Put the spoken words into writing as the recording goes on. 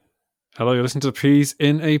Hello, you're listening to Peas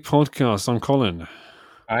in a Podcast. I'm Colin.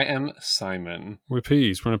 I am Simon. We're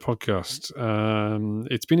Peas. We're in a podcast.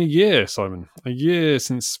 It's been a year, Simon. A year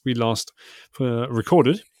since we last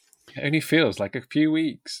recorded. It only feels like a few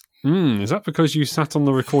weeks. Is that because you sat on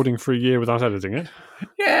the recording for a year without editing it?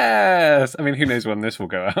 Yes! I mean, who knows when this will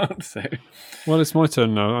go out, so... Well, it's my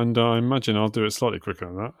turn now, and I imagine I'll do it slightly quicker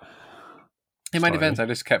than that. In my defence, I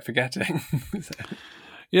just kept forgetting.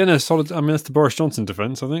 Yeah, no, solid. I mean, that's the Boris Johnson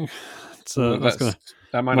defence, I think.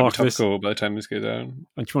 That might not be topical by the time this goes out. And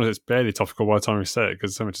to be honest, it's barely topical by the time we say it,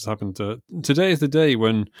 because so much has happened. Today is the day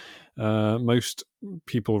when most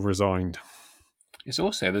people resigned. It's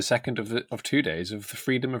also the second of 2 days of the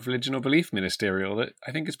Freedom of Religion or Belief Ministerial that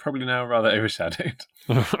I think is probably now rather overshadowed.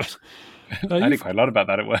 I think quite a lot about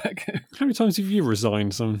that at work. How many times have you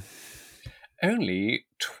resigned, Simon? Only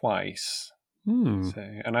twice.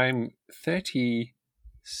 And I'm 36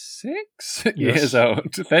 years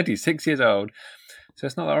old. 36 years old. So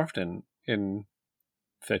it's not that often in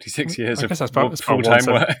 36 years of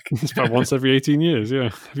full-time work. It's about once every 18 years, yeah.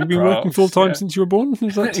 Have you been working full-time since you were born?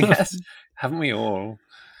 Is that yes. Haven't we all?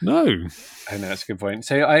 No. I know, that's a good point.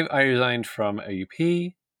 So I resigned from OUP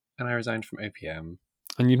and I resigned from OPM.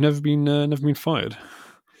 And you've never been fired?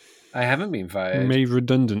 I haven't been fired. Made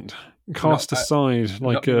redundant. Cast aside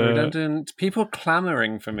like redundant. People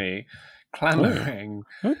clamouring for me. Clamouring.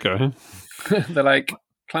 Oh, okay. They're like,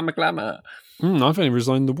 clamour. I've only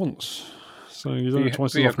resigned the once. So you don't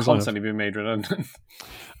twice as often. You've constantly been made redundant.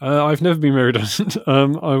 I've never been made redundant.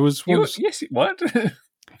 I was once... Yes, what?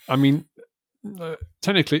 I mean,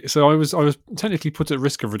 technically, so I was technically put at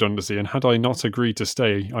risk of redundancy, and had I not agreed to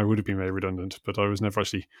stay, I would have been made redundant. But I was never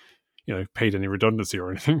actually, paid any redundancy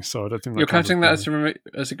or anything. So I don't think you're counting that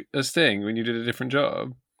as a thing when you did a different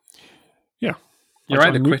job. Yeah, you're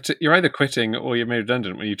either quitting or you're made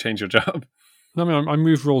redundant when you change your job. I mean, I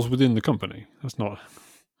moved roles within the company. That's not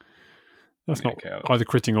either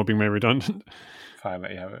quitting or being made redundant. Fine,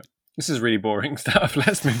 let you have it. This is really boring stuff.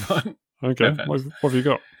 Let's move on. Okay, what have you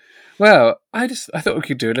got? Well, I thought we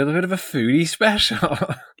could do a little bit of a foodie special.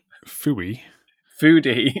 Foodie?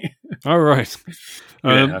 Oh, right. You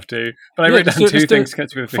don't have to. But I wrote down two things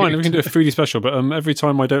connected with food. Fine, we can do a foodie special, but every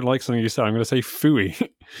time I don't like something you say, I'm going to say phooey.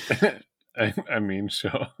 I mean,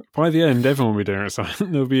 sure. By the end, everyone will be doing it. So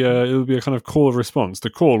it'll be a kind of call of response. The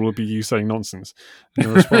call will be you saying nonsense, and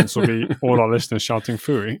the response will be all our listeners shouting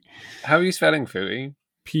phooey. How are you spelling phooey?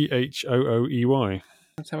 Phooey.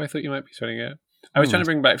 That's how I thought you might be spelling it. I was trying to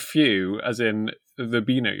bring back few, as in the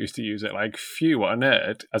B-Note used to use it, like, phew, what a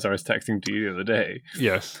nerd, as I was texting to you the other day.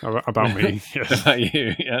 Yes, about me. Yes. About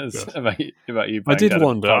you, yes. About you. I did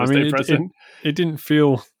wonder. I mean, it didn't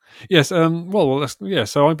feel... Yes,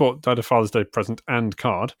 so I bought Dad a Father's Day present and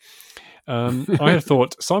card. I had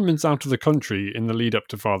thought, Simon's out of the country in the lead up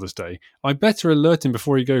to Father's Day. I better alert him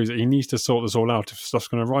before he goes that he needs to sort this all out if stuff's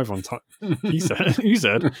going to arrive on time. He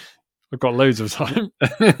said, I've got loads of time.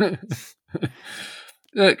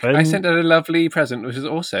 Look, I sent out a lovely present, which is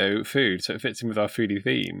also food, so it fits in with our foodie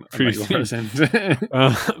theme. Foodie theme.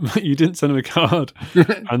 But you didn't send him a card.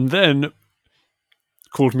 And then...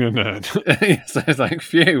 called me a nerd. Yes, I was like,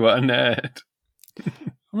 phew, what a nerd.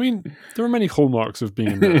 I mean, there are many hallmarks of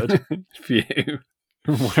being a nerd. Phew.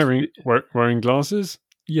 Wearing glasses?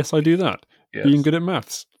 Yes, I do that. Yes. Being good at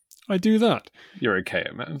maths? I do that. You're okay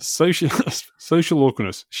at maths. Social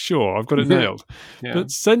awkwardness? Sure, I've got it nailed. Yeah.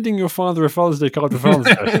 But sending your father a Father's Day card for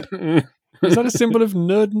Father's Day, is that a symbol of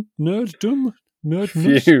nerddom?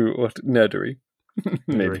 Nerdness? Phew, what nerdery.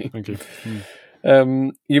 Maybe. Thank you.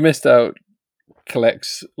 You missed out.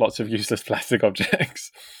 Collects lots of useless plastic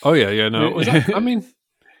objects. Oh yeah, no. I mean,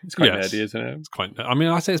 it's quite nerdy, isn't it? It's quite. I mean,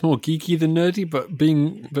 I say it's more geeky than nerdy, but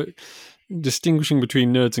distinguishing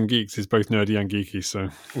between nerds and geeks is both nerdy and geeky. So,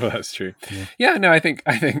 well, that's true. Yeah, no, I think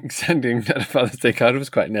sending a Father's Day card was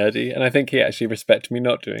quite nerdy, and I think he actually respected me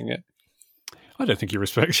not doing it. I don't think he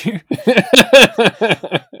respects you.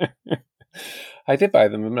 I did buy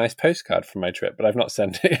them a nice postcard from my trip, but I've not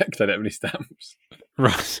sent it yet because I don't have any stamps.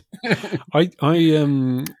 Right. I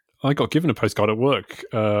got given a postcard at work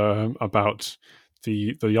about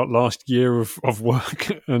the last year of work,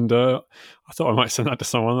 and I thought I might send that to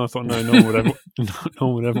someone. I thought no one would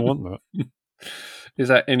ever want that. Is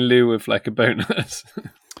that in lieu of like a bonus?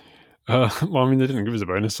 Well, I mean, they didn't give us a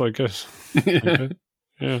bonus, so I guess. Okay.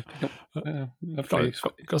 Yeah.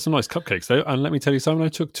 Got some nice cupcakes though, and let me tell you, Simon, I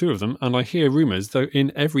took 2 of them, and I hear rumours though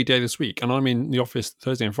in every day this week, and I'm in the office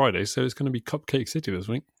Thursday and Friday, so it's going to be Cupcake City this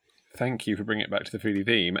week. Thank you for bringing it back to the foodie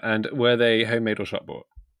theme. And were they homemade or shop bought?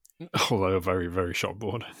 Oh, they were very, very shop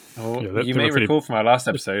bought. Oh, yeah, you may recall from our last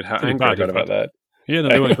episode how angry I got about that. Yeah, no,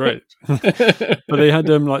 they weren't great. But they had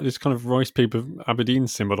like this kind of rice paper Aberdeen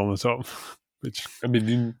symbol on the top, which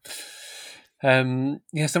Aberdeen. Someone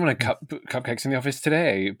had cupcakes in the office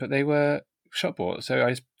today, but they were shop bought, so I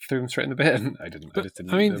just threw them straight in the bin. I just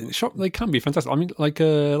didn't. I mean, shop they can be fantastic. I mean, like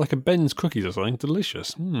a Ben's cookies or something,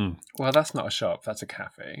 delicious. Well, that's not a shop; that's a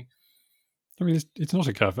cafe. I mean, it's not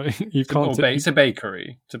a cafe. You can't. It's a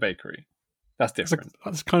bakery. It's a bakery. That's different.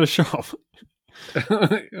 That's kind of shop.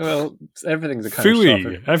 Well, everything's a kind Fooey,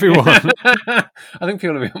 of shop. Everyone. I think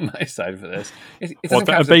people will be on my side for this.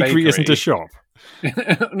 A bakery isn't a shop?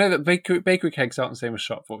 No, that bakery cakes aren't the same as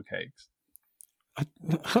shop bought cakes.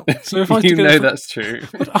 So if I that's true.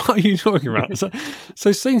 What are you talking about?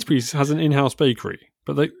 So Sainsbury's has an in-house bakery,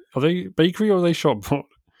 but are they bakery or are they shop bought?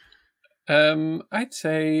 I'd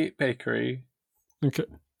say bakery. Okay,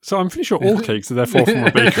 so I'm pretty sure all cakes are therefore from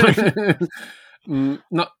a bakery.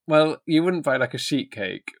 Not well. You wouldn't buy like a sheet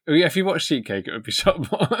cake. If you bought sheet cake, it would be shop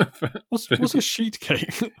bought. What's a sheet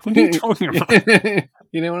cake? What are you talking about?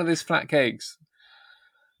 You know, one of those flat cakes.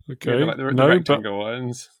 Okay, you know, like the rectangle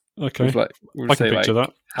ones. Okay, I can picture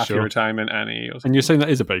that. Happy Retirement Annie. Or something. And you're saying that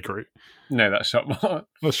is a bakery? No, that's shop bought.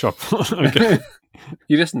 That's shop bought. Okay.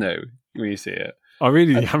 You just know when you see it. I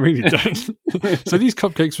really don't. So these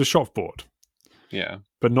cupcakes were shop bought. Yeah.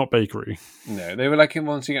 But not bakery. No, they were like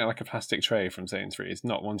ones you get like a plastic tray from Sainsbury's,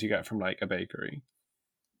 not ones you get from like a bakery.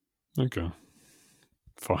 Okay.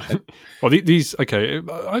 Fine. Well, these, okay.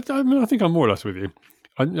 I think I'm more or less with you.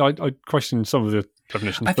 I question some of the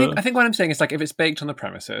definitions. I think what I'm saying is like if it's baked on the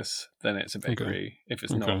premises, then it's a bakery. Okay. If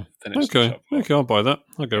it's not, then it's a shop. Okay, I'll buy that.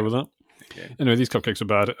 I'll go with that. Okay. Anyway, these cupcakes are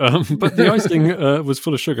bad. But the icing was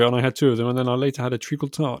full of sugar, and I had 2 of them, and then I later had a treacle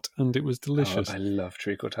tart, and it was delicious. I love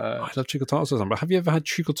treacle tart. I love treacle tart also, but have you ever had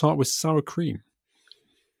treacle tart with sour cream?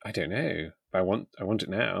 I don't know. I want it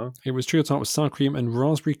now. It was treacle tart with sour cream and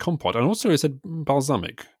raspberry compote, and also it said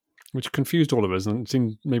balsamic, which confused all of us, and it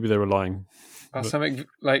seemed maybe they were lying. Balsamic,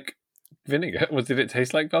 like vinegar? Did it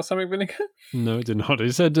taste like balsamic vinegar? No, it did not.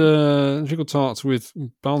 It said treacle tarts with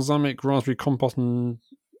balsamic, raspberry compote, and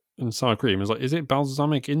sour cream. It's like, is it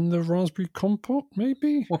balsamic in the raspberry compote?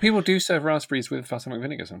 Maybe. Well, people do serve raspberries with balsamic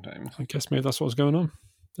vinegar sometimes. I guess maybe that's what's going on.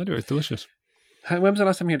 Anyway, it's delicious. When was the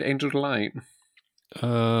last time you had Angel Delight?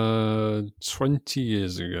 20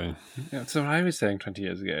 years ago. Yeah, that's what I was saying 20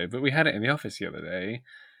 years ago. But we had it in the office the other day.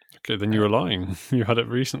 Okay, then you were lying. You had it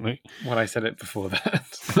recently. Well, I said it before that.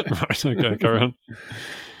 Right, okay, carry on.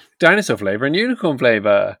 Dinosaur flavour and unicorn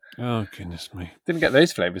flavour. Oh, goodness me. Didn't get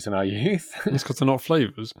those flavours in our youth. It's because they're not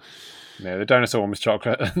flavours. No, the dinosaur one was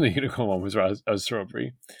chocolate and the unicorn one was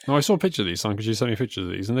strawberry. Oh, I saw a picture of these, because you sent me pictures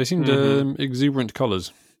of these, and they seemed exuberant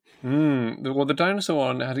colours. Well, the dinosaur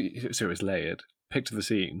one, so it was layered. Picture the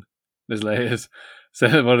scene. There's layers. So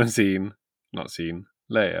the bottom scene, not scene,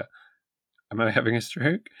 layer. Am I having a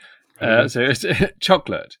stroke? So it's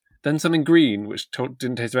chocolate. Then something green, which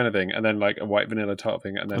didn't taste of anything, and then like a white vanilla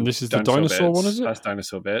topping, and then. And this is the dinosaur one, is it? That's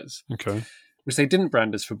dinosaur bits. Okay. Which they didn't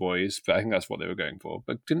brand as for boys, but I think that's what they were going for.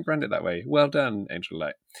 But didn't brand it that way. Well done, Angel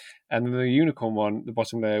Light. And then the unicorn one, the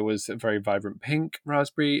bottom layer was a very vibrant pink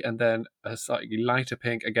raspberry, and then a slightly lighter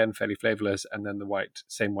pink, again fairly flavourless, and then the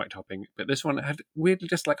same white topping. But this one had weirdly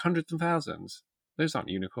just like hundreds and thousands. Those aren't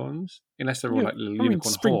unicorns, unless they're all like little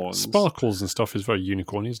unicorn horns. Sparkles and stuff is very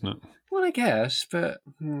unicorn, isn't it? Well, I guess, but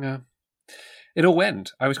it all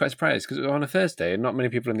went. I was quite surprised because it was on a Thursday, and not many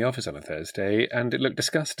people in the office on a Thursday, and it looked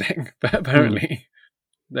disgusting. But apparently,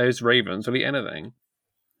 those ravens will eat anything.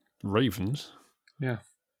 Ravens? Yeah.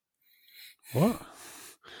 What?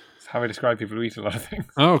 That's how I describe people who eat a lot of things.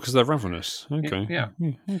 Oh, because they're ravenous. Okay. Yeah.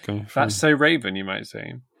 Okay. Fine. That's so raven, you might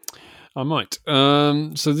say. I might.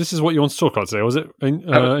 So this is what you want to talk about today, was it?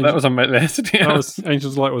 That was on my list. Yeah.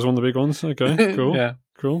 Angel's Light was one of the big ones. Okay, cool. Yeah.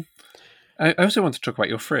 Cool. I also want to talk about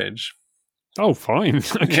your fridge. Oh, fine.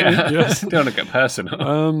 Okay. Yeah. Yes. Don't want to get personal.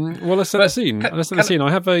 Well, let's set the scene. Let's set the scene.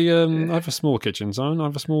 I have a small kitchen zone. I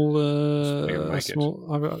have a small.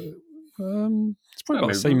 It's probably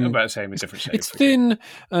about the same, a different shape. It's thin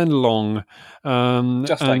and long,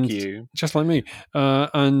 just like you, just like me.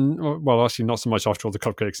 And well, actually, not so much after all the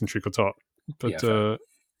cupcakes and treacle tart, but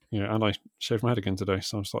and I shaved my head again today,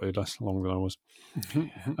 so I'm slightly less long than I was.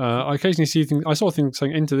 I occasionally see things. I saw things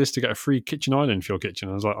saying into this to get a free kitchen island for your kitchen.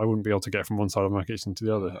 I was like, I wouldn't be able to get from one side of my kitchen to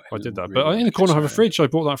the other if I did that. Really, but in the corner, I have a fridge. I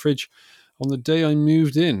bought that fridge on the day I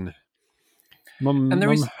moved in. Mum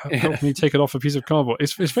helped me take it off a piece of cardboard.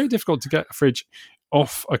 It's very difficult to get a fridge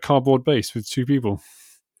off a cardboard base with 2 people.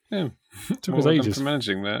 Yeah, took us ages for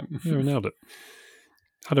managing that. Yeah, we nailed it.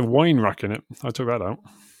 Had a wine rack in it. I took that out.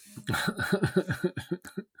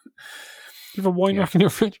 You have a wine rack in your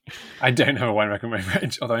fridge? I don't have a wine rack in my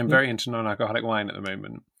fridge, although I'm very into non-alcoholic wine at the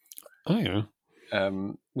moment. Oh, yeah.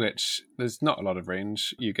 Which there's not a lot of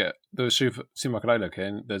range. You get the supermarket I look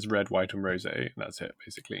in, there's red, white, and rosé, and that's it,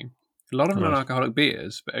 basically. A lot of non-alcoholic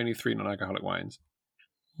beers, but only 3 non-alcoholic wines.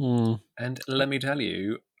 And let me tell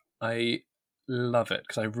you, I love it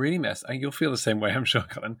because I really miss. You'll feel the same way, I'm sure,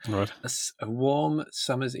 Colin. Right. A warm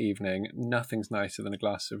summer's evening. Nothing's nicer than a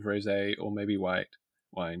glass of rosé or maybe white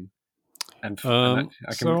wine. And I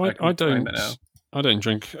don't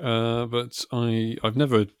drink, but I've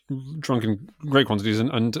never drunk in great quantities,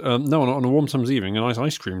 and no, on a warm summer's evening, a nice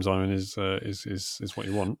ice cream, Simon, is what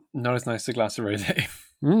you want. Not as nice as a glass of rosé.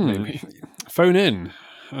 Maybe. Phone in.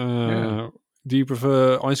 Do you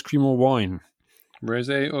prefer ice cream or wine?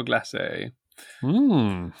 Rosé or glacé?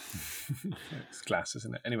 It's glass,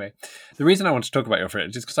 isn't it? Anyway, the reason I want to talk about your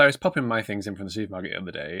fridge is because I was popping my things in from the supermarket the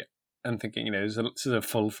other day and thinking, this is a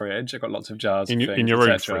full fridge. I've got lots of jars of things, in your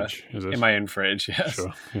own fridge, is it? In my own fridge, yes.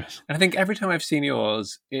 Sure, yes. And I think every time I've seen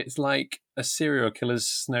yours, it's like a serial killer's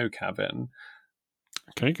snow cabin.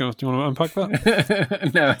 Okay, do you want to unpack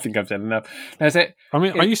that? No, I think I've said enough.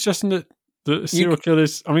 Are you suggesting that the serial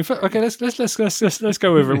killers? I mean, okay, let's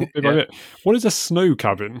go over it bit by bit. What is a snow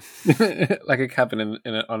cabin? Like a cabin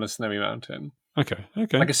on a snowy mountain. Okay.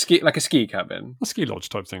 Like a ski cabin. A ski lodge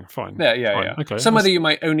type thing. Fine. Yeah. Okay. Somewhere that you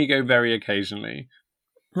might only go very occasionally.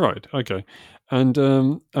 Right. Okay. And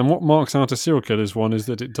what marks out a serial killer's one is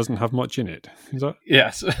that it doesn't have much in it. Is that?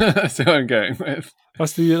 Yes. That's what I'm going with.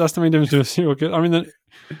 That's the main difference to a serial killer. I mean,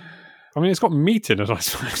 it's got meat in it, I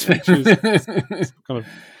suppose, which is kind of.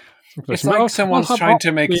 It's like someone's trying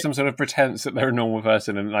to make some sort of pretense that they're a normal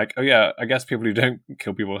person, and like, oh yeah, I guess people who don't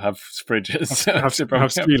kill people have fridges.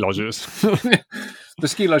 have ski lodges. The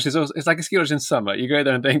ski lodge it's like a ski lodge in summer. You go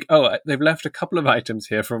there and think, oh, they've left a couple of items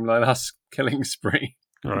here from my last killing spree.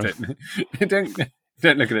 Right. Don't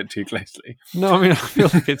look at it too closely. No, I mean, I feel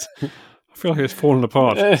like it's fallen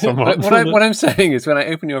apart somewhat. What I'm saying is, when I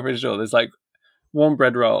open your fridge door, there's like one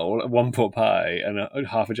bread roll, one pot pie, and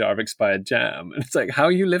half a jar of expired jam. And it's like, how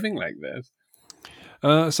are you living like this?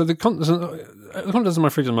 So the contents of my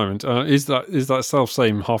fridge at the moment is that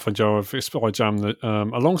self-same half a jar of expired jam that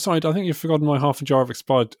alongside, I think you've forgotten my half a jar of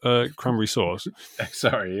expired cranberry sauce.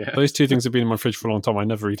 Sorry, yeah. Those two things have been in my fridge for a long time. I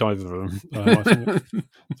never eat either of them. I think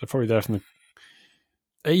they're probably there from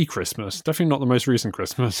a Christmas. Definitely not the most recent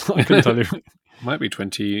Christmas. I couldn't tell you. Might be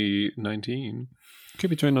 2019. Could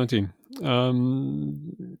be 2019.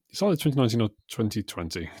 It's either 2019 or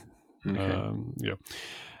 2020. Okay. Yeah.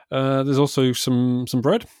 There's also some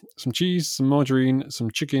bread, some cheese, some margarine, some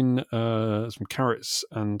chicken, some carrots,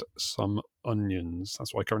 and some onions.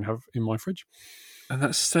 That's what I currently have in my fridge. And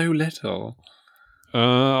that's so little.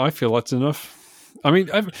 I feel that's enough. I mean,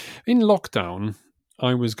 in lockdown,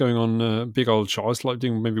 I was going on big old shop. I was like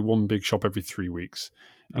doing maybe one big shop every 3 weeks.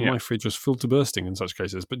 And my fridge was full to bursting in such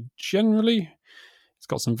cases. But generally, it's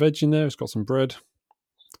got some veg in there. It's got some bread.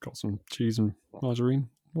 It's got some cheese and margarine.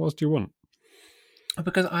 What else do you want?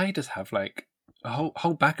 Because I just have like a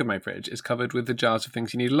whole back of my fridge is covered with the jars of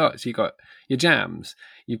things you need a lot. So you've got your jams,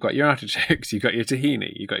 you've got your artichokes, you've got your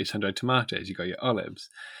tahini, you've got your sun-dried tomatoes, you've got your olives,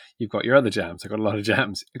 you've got your other jams. I've got a lot of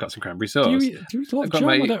jams. I've got some cranberry sauce. Do you eat a lot of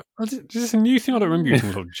jam? Is this a new thing? I don't remember using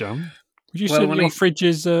a lot of jam. Would you say that your fridge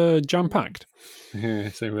is jam-packed?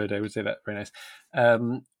 So weird. I would say that. Very nice.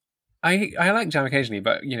 I like jam occasionally,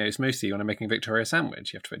 but it's mostly when I'm making a Victoria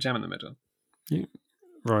sandwich. You have to put jam in the middle. Yeah.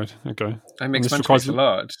 Right. Okay. I make sponge a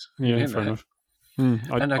lot. Yeah, fair enough.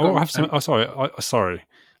 I have some. Sorry.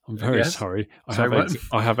 I'm very sorry. I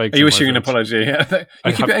have eggs. Are you issuing an apology?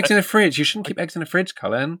 You keep your eggs in the fridge. You shouldn't keep eggs in the fridge,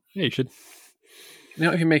 Colin. Yeah, you should.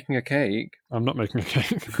 Not if you're making a cake. I'm not making a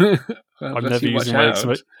cake. I'm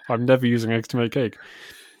never using eggs to make cake.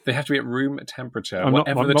 They have to be at room temperature,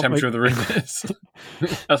 whatever the temperature of the room is.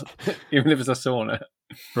 Even if it's a sauna.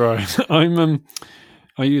 Right.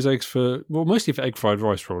 I use eggs mostly for egg fried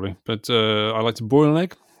rice, probably. But I like to boil an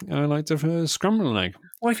egg. I like to scramble an egg.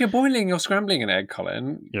 Well, if you're boiling or scrambbling an egg,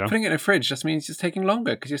 Colin, putting it in a fridge just means it's taking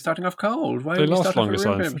longer because you're starting off cold. Why they last longer,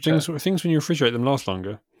 Simon. Things when you refrigerate them last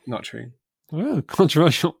longer. Not true. Well,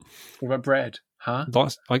 controversial. What about bread? Huh?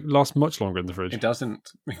 Lasts much longer in the fridge. It doesn't.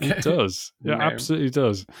 It does. Yeah, No. Absolutely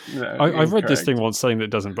does. No, I've read this thing once saying that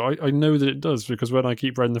it doesn't, but I know that it does because when I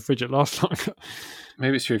keep bread in the fridge, it lasts longer.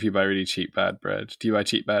 Maybe it's true if you buy really cheap bad bread. Do you buy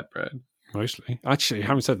cheap bad bread? Mostly. Actually,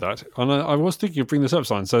 having said that, and I was thinking of bringing this up,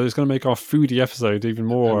 Simon, so it's going to make our foodie episode even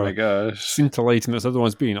more scintillating than it's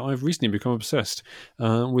otherwise been. I've recently become obsessed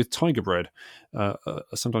with tiger bread,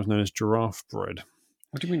 sometimes known as giraffe bread.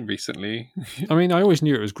 What do you mean recently? I mean, I always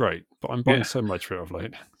knew it was great, but I'm buying so much for it of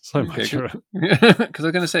late. So much for it. Because I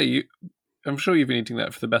was going to say, I'm sure you've been eating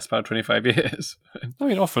that for the best part of 25 years. I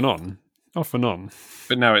mean, off and on.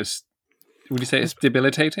 But now would you say it's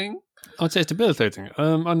debilitating? I'd say it's debilitating.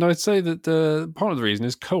 And I'd say that part of the reason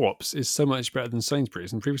is Co-ops is so much better than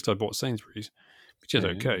Sainsbury's. And previously I bought Sainsbury's, which is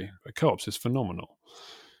okay. But Co-ops is phenomenal.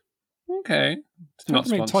 Okay. It's not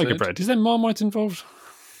sponsored. Tiger bread. Is there Marmite involved?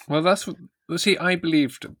 Well, that's what... See, I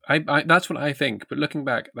believed... that's what I think. But looking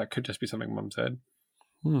back, that could just be something Mum said.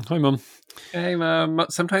 Hi, Mum. Hey, Mum.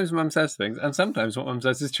 Sometimes Mum says things, and sometimes what Mum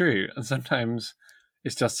says is true. And sometimes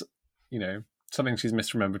it's just, something she's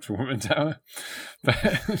misremembered from Woman's Hour. But...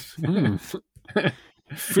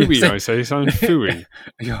 Fooey, I say. Sound fooey.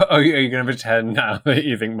 Are you going to pretend now that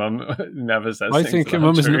you think Mum never says I things think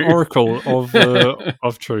Mum is an oracle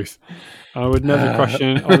of truth. I would never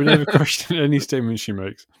question any statement she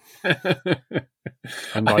makes.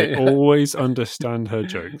 And I always understand her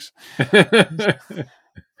jokes.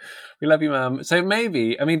 We love you, Mum. So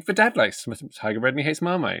maybe, but Dad likes Tiger bread and he hates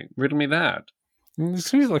Marmite. Riddle me that. This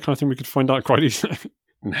seems like the kind of thing we could find out quite easily.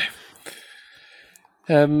 No.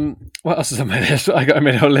 What else is on my list? I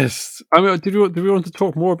made a whole list. Did we want to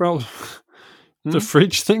talk more about the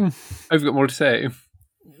fridge thing? I've got more to say.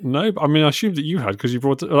 No, but I assumed that you had because you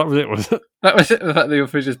brought it. That was it, was it? That was it. The fact that your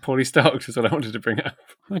fridge is poorly stocked is what I wanted to bring up.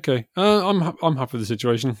 Okay, I'm happy with the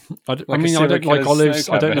situation. I don't like olives.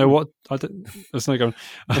 I don't know what. There's no going.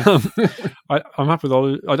 I'm happy with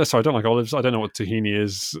olives. Sorry, I don't like olives. I don't know what tahini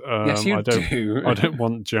is. Yes, you do. I don't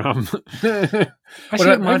want jam. Actually,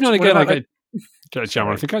 every now and again I get a jam.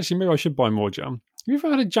 I think actually maybe I should buy more jam. Have you ever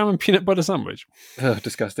had a jam and peanut butter sandwich? Oh,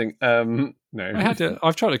 disgusting. No.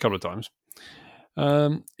 I've tried it a couple of times.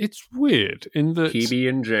 It's weird in that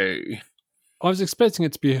PB&J. I was expecting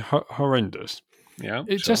it to be horrendous. Yeah,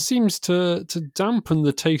 it just seems to dampen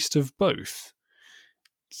the taste of both,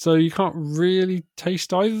 so you can't really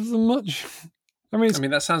taste either of them much. I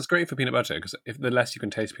mean, that sounds great for peanut butter because if the less you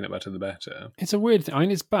can taste peanut butter, the better. It's a weird thing. I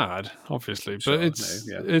mean, it's bad, obviously, but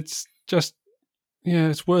it's just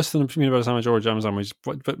it's worse than a peanut butter sandwich or a jam sandwich,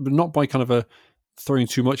 but not by kind of throwing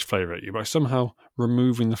too much flavour at you, by somehow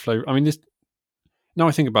removing the flavour. I mean, this. Now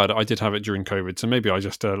I think about it, I did have it during COVID, so maybe I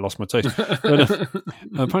just lost my taste. But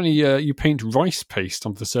apparently you paint rice paste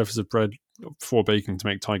onto the surface of bread before baking to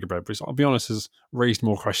make tiger bread, which I'll be honest has raised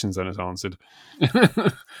more questions than it's answered.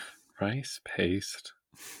 Rice paste.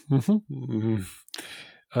 Mm-hmm.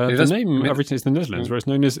 The name originates in the Netherlands, where it's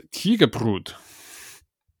known as tigerbrood.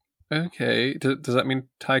 Okay, does that mean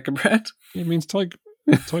tiger bread? It means tiger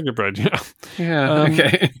bread, yeah. Yeah,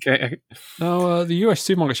 okay. Now, the US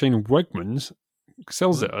supermarket chain Wegmans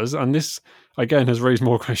sells it as, and this again has raised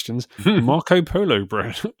more questions, Marco Polo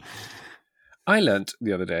bread. I learnt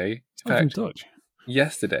the other day, in fact, Dutch.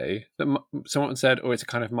 Yesterday, that someone said, it's a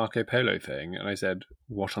kind of Marco Polo thing, and I said,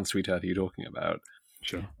 what on sweet earth are you talking about?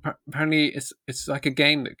 Sure. Apparently it's like a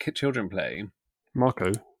game that children play.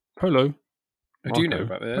 Marco Polo. Do you know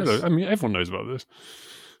about this? Polo. I mean, everyone knows about this.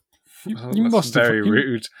 You must have very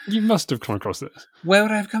rude. You must have come across this. Where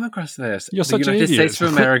would I have come across this? You're such an idiot. The United States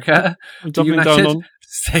of America. The United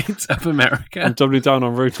States of America. I'm doubling down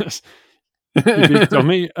on rudeness. You big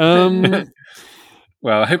dummy.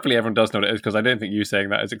 Well, hopefully everyone does know what it is, because I don't think you saying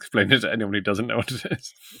that is explaining it to anyone who doesn't know what it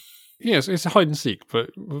is. Yes, it's a hide and seek, but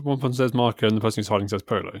one person says Marco and the person who's hiding says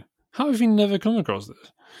Polo. How have you never come across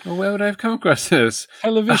this? Well, where would I have come across this?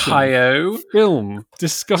 Television. Ohio. Film.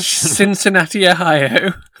 Discussion. Cincinnati,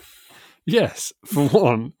 Ohio. Yes, for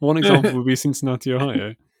one. One example would be Cincinnati,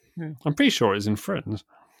 Ohio. Yeah. I'm pretty sure it's in Friends.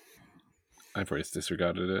 I probably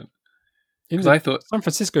disregarded it. In the San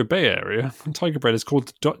Francisco Bay Area, tiger bread is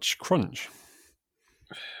called Dutch Crunch.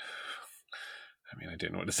 I mean, I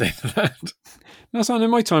don't know what to say to that. Now, so in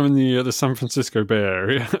my time in the San Francisco Bay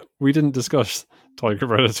Area, we didn't discuss tiger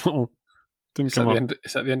bread at all. Didn't come up.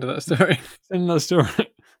 Is that the end of that story? It's the end of that story.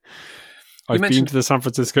 I've been to the San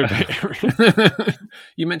Francisco Bay Area.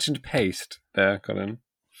 You mentioned paste there, Colin.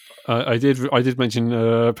 I did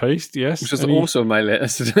mention paste, yes. Which is also on my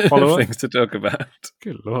list of things to talk about.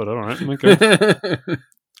 Good Lord, all right. Okay.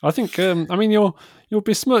 I think, you're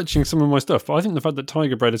besmirching some of my stuff, but I think the fact that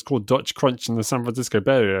tiger bread is called Dutch Crunch in the San Francisco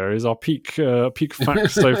Bay Area is our peak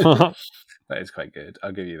fact so far. That is quite good.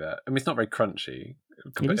 I'll give you that. I mean, it's not very crunchy.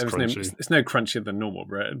 It is crunchy. It's no crunchier than normal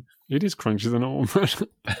bread. It is crunchier than normal bread.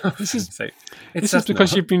 This is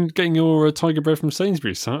because you've been getting your tiger bread from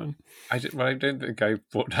Sainsbury's, son. I don't think I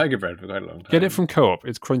bought tiger bread for quite a long time. Get it from Co-op.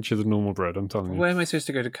 It's crunchier than normal bread, I'm telling you. Where am I supposed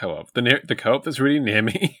to go to Co-op? The Co-op that's really near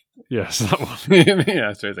me? Yes, that one. Yeah,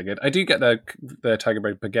 I suppose I get. I do get the tiger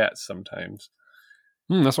bread baguettes sometimes.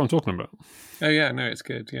 That's what I'm talking about. Oh, yeah, no, it's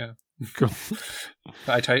good, yeah. Cool.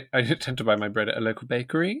 I tend to buy my bread at a local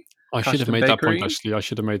bakery. I should have made that point. Actually, I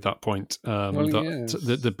should have made that point. Well, yes.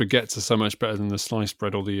 The baguettes are so much better than the sliced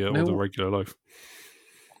bread or the regular loaf.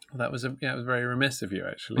 Well, that was it was very remiss of you,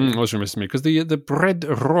 actually. It was remiss of me because the bread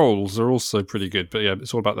rolls are also pretty good. But yeah,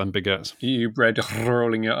 it's all about them baguettes. You bread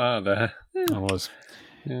rolling your R there. I was.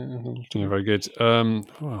 Yeah, very good. I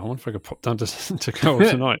wonder if I could pop down to Co-op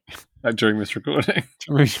tonight during this recording.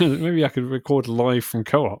 Maybe I could record live from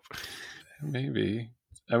Co-op. Maybe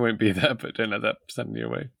I won't be there, but don't let that send me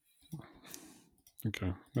away.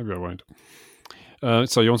 Okay, maybe I won't.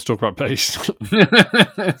 So you want to talk about paste?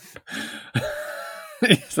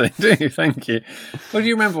 Yes, I do. Thank you. Well, do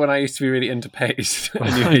you remember when I used to be really into paste?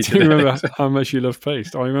 I do remember how much you love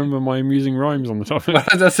paste. I remember my amusing rhymes on the topic. Well,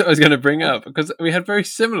 that's what I was going to bring up, because we had very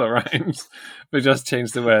similar rhymes, but just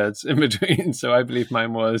changed the words in between. So I believe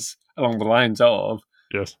mine was along the lines of,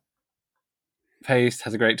 yes, paste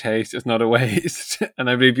has a great taste, it's not a waste. And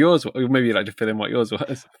I believe yours, maybe you'd like to fill in what yours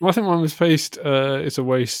was. Well, I think mine was paste, it's a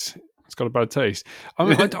waste, it's got a bad taste. I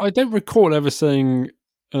mean, I don't recall ever saying...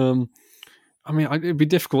 it'd be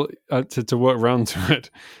difficult to work around to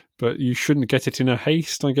it, but you shouldn't get it in a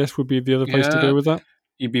haste, I guess, would be the other place to go with that.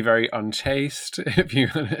 You'd be very unchaste if you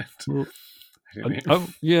had it. Well, I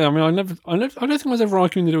don't think I was ever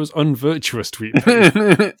arguing that it was unvirtuous to eat paste.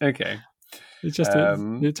 Okay. It just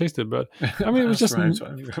it tasted bad. I mean, it was just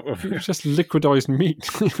liquidized meat.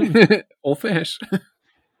 Or fish.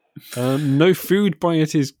 No food by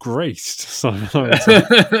it is graced. So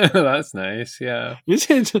that's nice. Yeah, is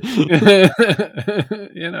it?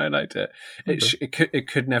 I liked it. It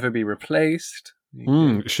could never be replaced.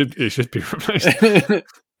 It should be replaced.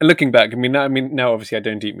 Looking back, I mean now obviously I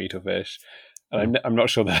don't eat meat or fish, and I'm not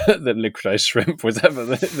sure that liquidized shrimp was ever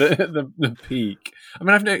the peak. I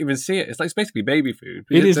mean, I've not even seen it. It's basically baby food.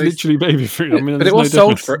 It is literally baby food. I mean, but it was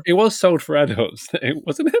sold for adults,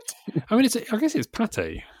 wasn't it? I mean, I guess it's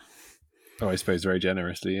pate. Oh, I suppose very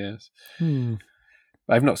generously, yes.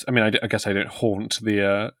 I've not. I mean, I guess I don't haunt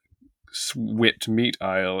the whipped meat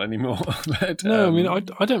aisle anymore. But, no, I mean,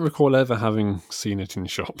 I don't recall ever having seen it in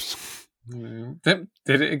shops. Did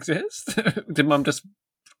it exist? Did Mum just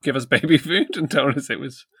give us baby food and told us it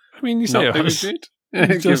was? I mean, you say not baby food. It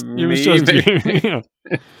was just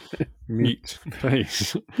meat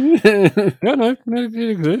face. No, it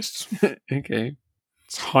exists. Okay.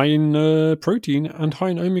 It's high in protein and high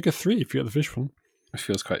in omega-3 if you get the fish one. It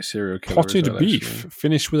feels quite serial killer. Potted beef,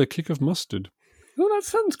 finished with a kick of mustard. Oh, that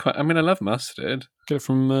sounds quite... I mean, I love mustard. Get it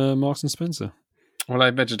from Marks and Spencer. Well,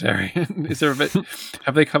 I'm vegetarian. Is there a bit...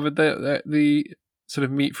 Have they covered the sort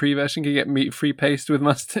of meat-free version? Can you get meat-free paste with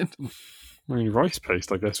mustard? I mean, rice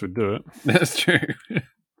paste, I guess, would do it. That's true.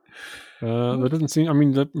 There doesn't seem... I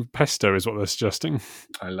mean, the pesto is what they're suggesting.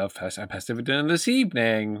 I love pesto. I had pesto for dinner this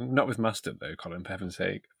evening. Not with mustard, though, Colin, for heaven's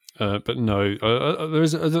sake. But no, there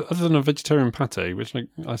is, other than a vegetarian pate, which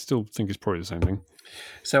I still think is probably the same thing.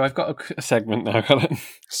 So I've got a segment now, Colin.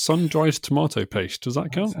 Sun-dried tomato paste. Does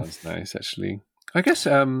that count? That sounds nice, actually. I guess,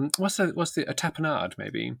 what's a tapenade,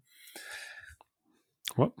 maybe?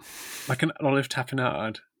 What? Like an olive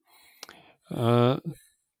tapenade.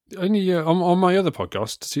 Only on my other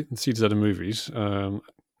podcast, C to Z Movies,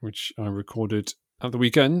 which I recorded at the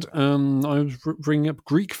weekend, I was bringing up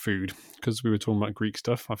Greek food because we were talking about Greek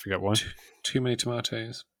stuff. I forget why. Too many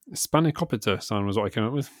tomatoes. Spanakopita sound was what I came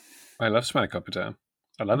up with. I love spanakopita.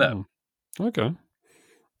 I love it. Okay.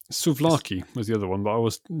 Souvlaki was the other one, but I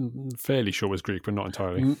was fairly sure it was Greek, but not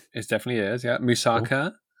entirely. It definitely is, yeah.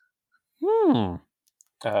 Moussaka.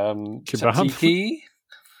 Tzatziki.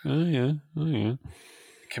 Oh, yeah.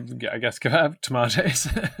 I guess kebab, tomatoes.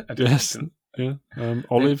 Yes. Yeah.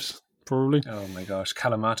 Olives, probably. Oh my gosh.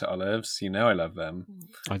 Kalamata olives. You know I love them.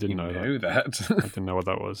 I didn't know that. I didn't know what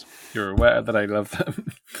that was. You're aware that I love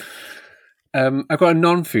them. I've got a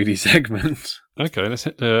non-foodie segment. Okay, let's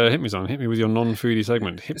hit me, son. Hit me with your non-foodie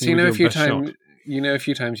segment. So you know a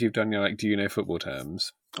few times you've done your do you know football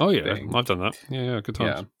terms? Oh yeah, thing. I've done that. Yeah, good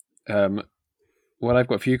times. Yeah. Well, I've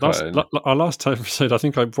got a few. Our last episode, I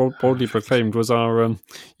think I boldly proclaimed, was our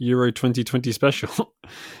Euro 2020 special.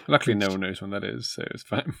 Luckily, no one knows when that is, so it's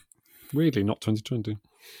fine. Really, not 2020.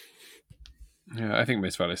 Yeah, I think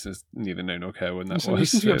most of our listeners neither know nor care when that was. You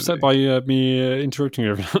seem to be upset by me interrupting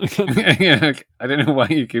you every now and again. Yeah, I don't know why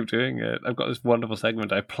you keep doing it. I've got this wonderful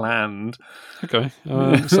segment I planned. Okay,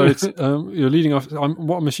 so it's you're leading off.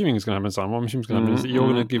 What I'm assuming is going to happen, Simon. What I'm assuming is going to happen is that you're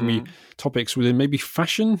going to give me topics within maybe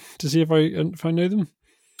fashion to see if I know them.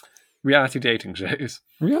 Reality dating shows.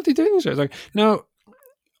 Reality dating shows. Like now,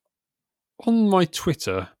 on my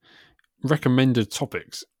Twitter, recommended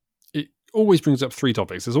topics. Always brings up 3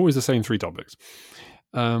 topics. There's always the same 3 topics.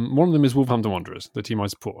 One of them is Wolverhampton Wanderers, the team I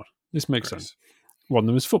support. This makes sense. One of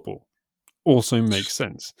them is football. Also makes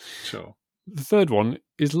sense. Sure. The third one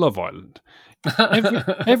is Love Island.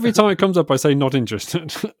 Every time it comes up, I say not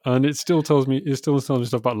interested, and it still tells me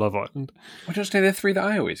stuff about Love Island. Well, just do the three that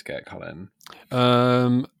I always get, Colin.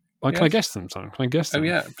 Can I guess them, Sam? Can I guess them? Oh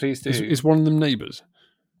yeah, please do. Is one of them Neighbours?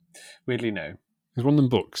 Weirdly, no. Is one of them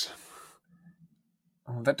Books?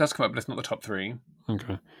 Oh, that does come up, but it's not the top three.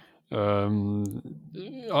 Okay. My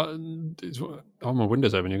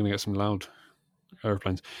window's open. You're going to get some loud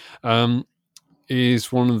aeroplanes.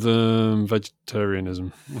 Is one of them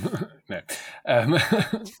vegetarianism? No.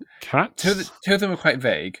 Cats? Two of them are quite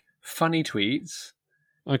vague. Funny tweets.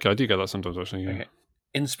 Okay, I do get that sometimes, actually. Yeah. Okay.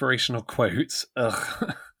 Inspirational quotes.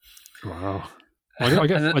 Ugh. Wow.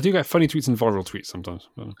 I do get funny tweets and viral tweets sometimes.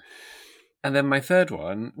 But... And then my third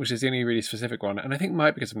one, which is the only really specific one, and I think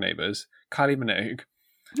might be because of Neighbours, Kylie Minogue.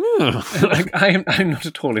 Yeah. I'm not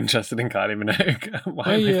at all interested in Kylie Minogue.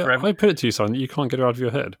 Why I put it to you, son, that you can't get her out of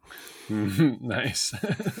your head. Nice.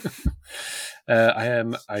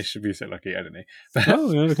 I should be so lucky. I don't know. But,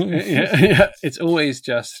 yeah. It's always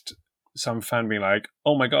just some fan being like,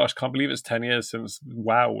 "Oh my gosh, can't believe it's 10 years since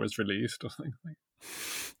WoW was released," or something like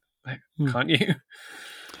can't you?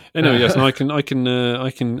 Anyway, yes, and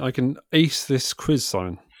I can ace this quiz,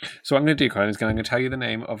 Simon. So what I'm going to do, Colin, is I'm going to tell you the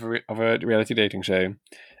name of a reality dating show,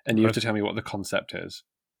 and you have to tell me what the concept is.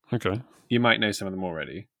 Okay. You might know some of them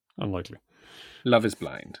already. Unlikely. Love is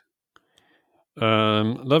Blind.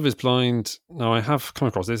 Love is Blind. No, I have come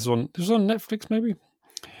across this. This was on Netflix, maybe.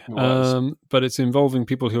 But it's involving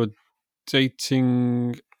people who are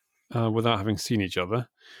dating without having seen each other.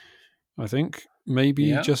 I think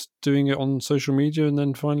maybe just doing it on social media and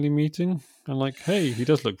then finally meeting and like, hey, he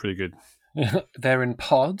does look pretty good. They're in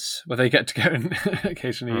pods where they get to go and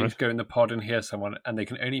occasionally go in the pod and hear someone, and they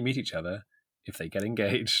can only meet each other if they get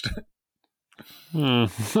engaged.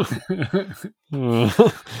 Is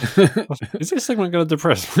this segment going to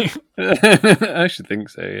depress me? I should think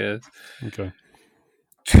so, yes. Okay.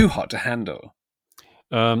 Too Hot to Handle.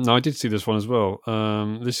 No, I did see this one as well.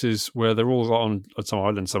 This is where they're all on some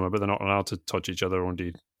island somewhere, but they're not allowed to touch each other or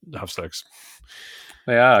indeed have sex.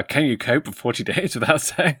 They are. Can you cope with 40 days without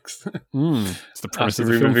sex? It's the premise of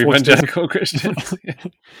the film. Evangelical Christians.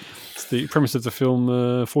 It's the premise of the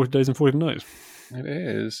film 40 Days and 40 Nights. It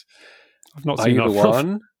is. I've not seen that. Are You the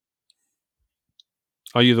One?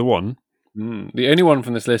 Are You the One? The only one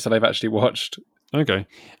from this list that I've actually watched. Okay.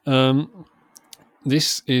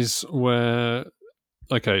 This is where...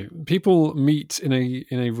 Okay, people meet in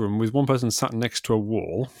a room with one person sat next to a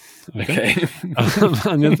wall. Okay.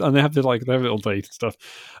 and they have their little date and stuff.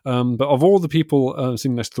 But of all the people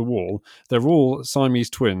sitting next to the wall, they're all Siamese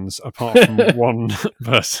twins, apart from one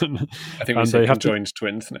person. I think they have conjoined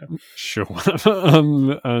twins now. Sure.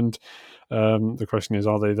 And the question is,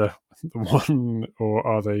 are they the one or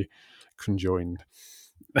are they conjoined?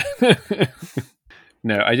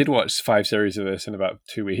 No, I did watch 5 series of this in about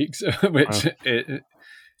 2 weeks, which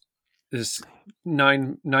there's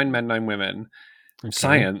 9 men, 9 women. Okay.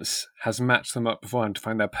 Science has matched them up beforehand to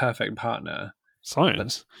find their perfect partner.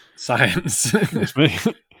 Science? It's me.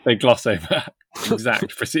 They gloss over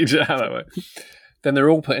exact procedure, how that works. Then they're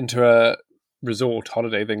all put into a resort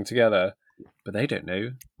holiday thing together, but they don't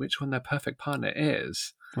know which one their perfect partner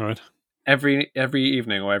is. Right. Every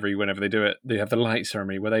evening or whenever they do it, they have the light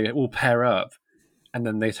ceremony where they all pair up. And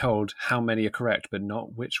then they're told how many are correct, but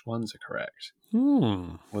not which ones are correct.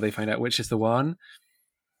 Will they find out which is the one?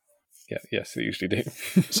 Yeah, yes, they usually do.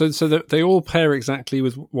 So they all pair exactly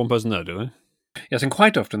with one person there, do they? Yes, and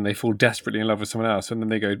quite often they fall desperately in love with someone else, and then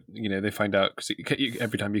they go, they find out, because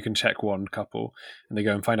every time you can check one couple, and they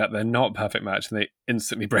go and find out they're not a perfect match, and they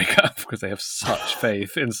instantly break up because they have such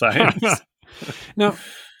faith in science. Now,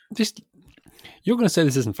 you're going to say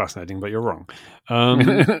this isn't fascinating, but you're wrong. Oh,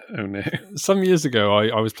 no. Some years ago,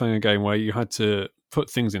 I was playing a game where you had to put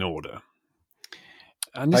things in order.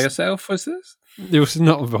 And by yourself, was this? It was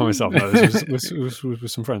not by myself, no. It was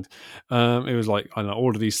with some friends. It was like, I don't know,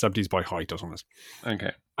 order these celebrities by height or something.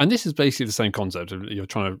 Okay. And this is basically the same concept. You're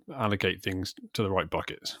trying to allocate things to the right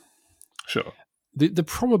buckets. Sure. The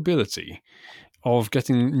probability of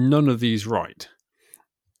getting none of these right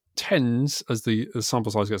tends, as the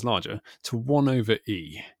sample size gets larger, to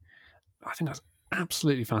 1/e. I think that's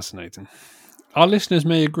absolutely fascinating. Our listeners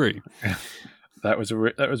may agree. I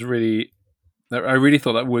really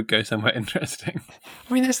thought that would go somewhere interesting.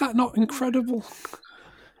 I mean, is that not incredible?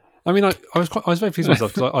 I mean, I was very pleased with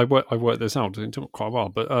myself because I worked this out. It took quite a while,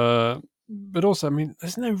 but also, I mean,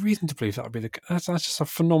 there's no reason to believe that would be that's just a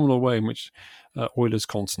phenomenal way in which Euler's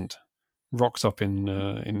constant rocks up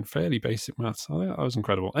in fairly basic maths. I think that was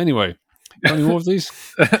incredible. Anyway, Got any more of these?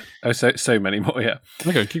 so many more. Yeah.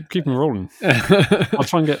 Okay, keep them rolling. I'll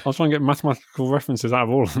try and get mathematical references out of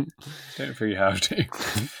all of them. Don't think you have to.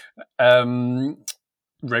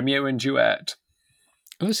 Romeo and Duet.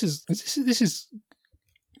 Oh, this is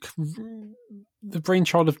the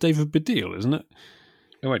brainchild of David Baddiel, isn't it?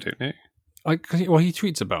 Oh, I don't know. He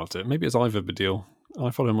tweets about it. Maybe it's Ivor Baddiel. I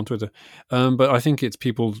follow him on Twitter. But I think it's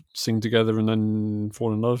people sing together and then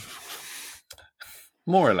fall in love.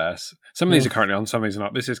 More or less. Some of these are currently on, some of these are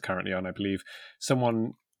not. This is currently on, I believe.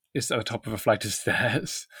 Someone is at the top of a flight of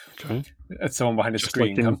stairs. Okay. And someone behind a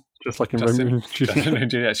screen. Just like in Romeo and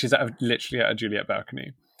Juliet. She's literally at a Juliet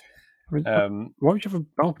balcony. I mean, why would you have a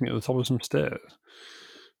balcony at the top of some stairs?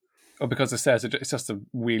 Oh, because the stairs, it's just the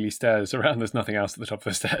wheelie stairs around. There's nothing else at the top of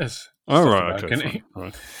the stairs. Oh, right. Okay.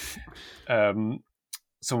 Right.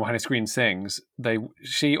 Someone behind a screen sings.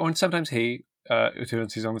 She, or sometimes he,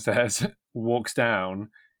 once he's on the stairs, walks down.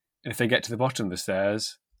 And if they get to the bottom of the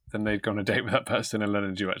stairs, then they've gone on a date with that person and learn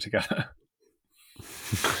a duet together.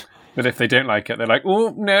 But if they don't like it, they're like,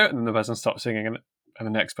 oh, no. And then the person stops singing and the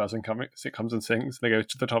next person comes and sings. They go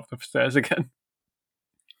to the top of the stairs again.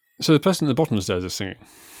 So the person at the bottom of the stairs is singing?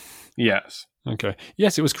 Yes. Okay.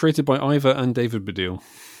 Yes, it was created by Ivor and David Baddiel.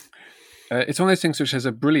 It's one of those things which has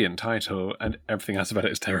a brilliant title and everything else about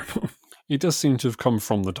it is terrible. It does seem to have come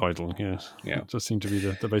from the title, yes. Yeah. It does seem to be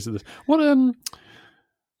the base of this. What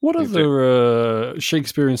other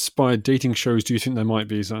Shakespeare-inspired dating shows do you think there might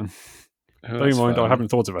be, son? Bear in mind, I haven't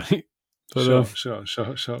thought of any. But, sure.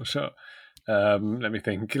 Let me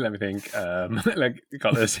think. Got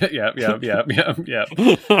this. Yeah.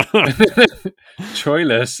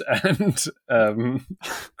 Troilus and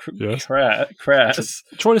yes. Cress.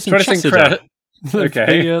 Troilus and Cress.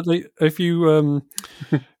 Okay. If you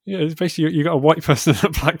it's basically you got a white person and a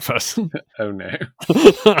black person. Oh no.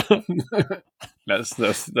 Let's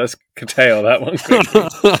curtail that one quickly.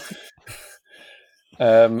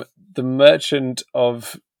 The Merchant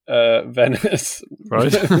of Venice.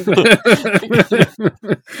 Right.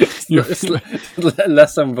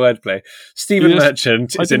 Less some wordplay. Stephen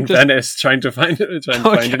Merchant is in Venice trying to find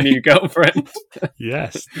a new girlfriend.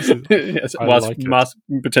 Yes. Yes, whilst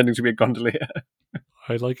pretending to be a gondolier.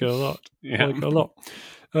 I like it a lot. Yeah. I like it a lot.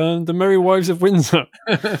 The Merry Wives of Windsor.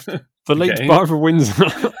 The late Barbara Windsor.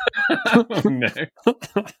 Oh, no.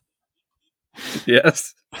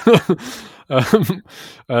 Yes.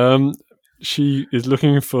 She is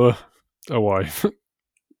looking for a wife.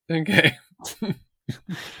 Okay.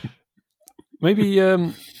 Maybe a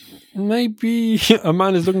man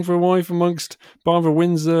is looking for a wife amongst Barbara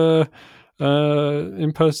Windsor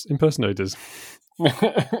impersonators.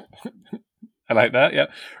 I like that, yeah.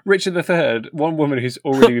 Richard III, one woman who's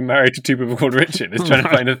already been married to two people called Richard, is trying to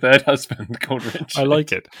find a third husband called Richard. I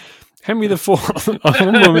like it. Henry IV, one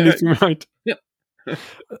woman who's been married. Yep.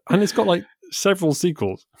 And it's got like several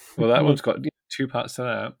sequels. Well, that one's got 2 parts to that.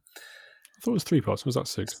 I thought it was 3 parts. Was that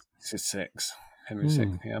 6? This is 6. Henry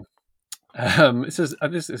VI, yeah. It says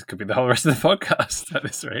this could be the whole rest of the podcast at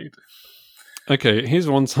this rate. Okay, here's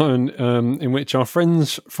one time in which our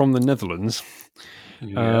friends from the Netherlands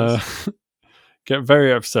get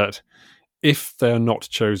very upset if they are not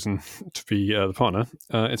chosen to be the partner.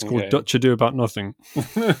 It's called Dutch Ado About Nothing.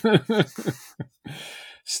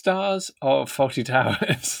 Stars of Fawlty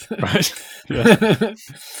Towers. Right. Yeah.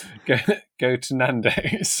 go to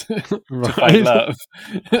Nando's to find love.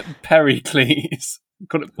 Pericles.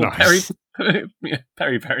 Call it nice.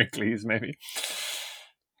 Pericles, maybe.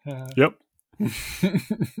 Yep.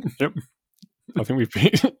 Yep. I think we've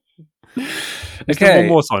beat. Okay. One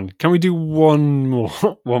more time. Can we do one more?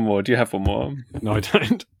 One more. Do you have one more? No, I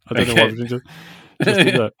don't. I don't know why we did just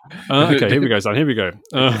do that. Okay, here we go, Sam. Here we go.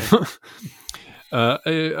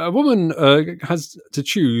 A woman has to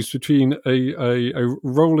choose between a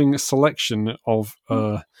rolling selection of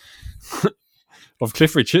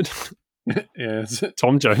Cliff Richard, yes,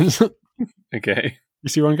 Tom Jones. Okay, you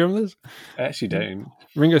see where I'm going with this? I actually don't.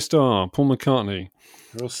 Ringo Starr, Paul McCartney,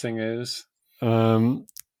 They're all singers.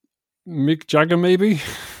 Mick Jagger, maybe.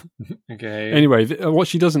 Okay. Anyway, what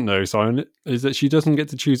she doesn't know, Simon, is that she doesn't get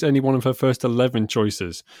to choose any one of her first 11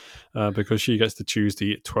 choices because she gets to choose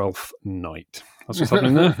the 12th night. That's what's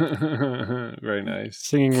happening there. Very nice.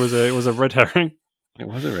 Singing was a red herring. It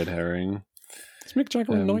was a red herring. Is Mick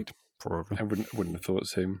Jagger a knight? Probably. I wouldn't have thought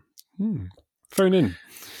so. Phone in.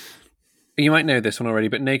 You might know this one already,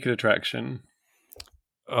 but Naked Attraction.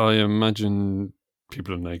 I imagine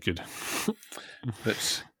people are naked.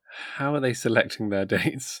 But how are they selecting their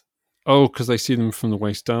dates? Oh, because they see them from the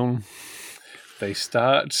waist down. They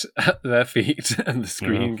start at their feet and the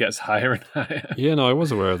screen gets higher and higher. Yeah, no, I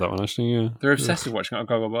was aware of that one, actually, yeah. They're obsessed with watching it on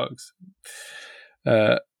Gogglebox.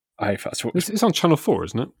 It's on Channel 4,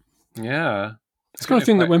 isn't it? Yeah. It's the kind of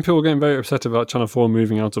thing that when people are getting very upset about Channel 4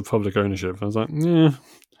 moving out of public ownership, I was like, yeah,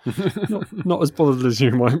 not as bothered as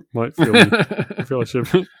you might feel. I feel I should.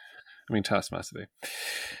 I mean, Taskmaster.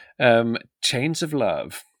 Chains of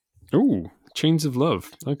Love. Ooh, Chains of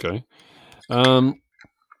Love. Okay. Well,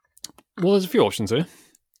 there's a few options here.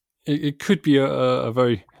 It could be a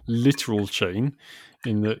very literal chain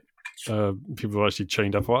in that people are actually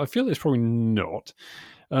chained up. I feel it's probably not.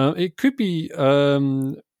 It could be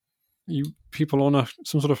people on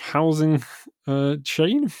some sort of housing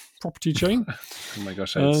chain, property chain. Oh my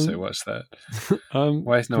gosh, I'd so watch that.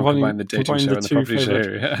 Why is no one combining the dating show and the property show?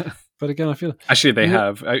 Yeah. But again, I feel... Actually, they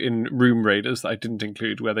have in Room Raiders that I didn't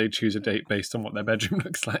include, where they choose a date based on what their bedroom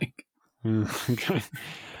looks like. Okay.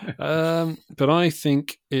 But I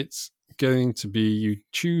think it's going to be you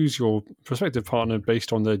choose your prospective partner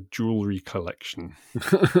based on their jewellery collection.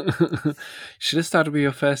 Should have started with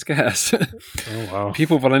your first guess. Oh, wow.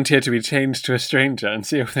 People volunteer to be chained to a stranger and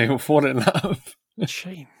see if they will fall in love.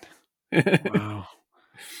 Chained. Wow.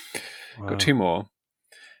 Got two more.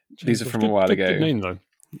 These are from a while ago. Good name, though.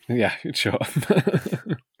 Yeah, sure.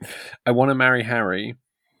 I Want to Marry Harry.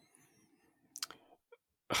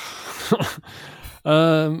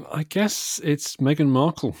 I guess it's Meghan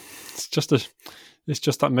Markle. It's just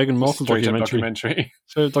that Meghan Markle documentary.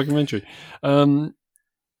 So documentary.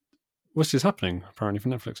 Which is happening apparently for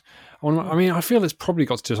Netflix. I mean, I feel it's probably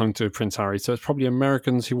got to do something to Prince Harry. So it's probably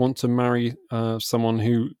Americans who want to marry someone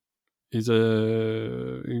who has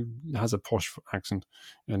a posh accent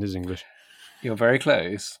and is English. You're very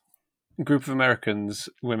close. A group of Americans,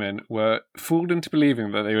 women, were fooled into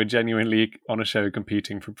believing that they were genuinely on a show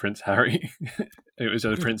competing for Prince Harry. It was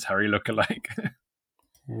a Prince Harry lookalike.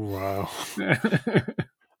 Wow. I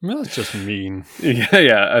mean, that's just mean.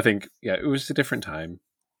 Yeah, I think, it was a different time.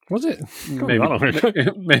 Was it?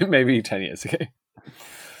 Maybe 10 years ago.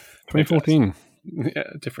 2014. Yeah,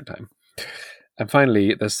 different time. And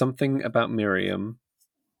finally, there's something about Miriam.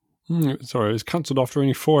 Sorry, it was cancelled after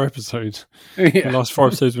only 4 episodes. Yeah. The last 4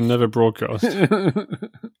 episodes were never broadcast.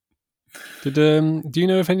 Do you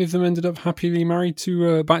know if any of them ended up happily married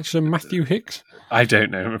to Bachelor Matthew Hicks? I don't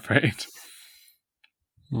know, I'm afraid.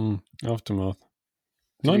 Aftermath.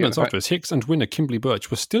 9 months afterwards, Hicks and winner Kimberly Birch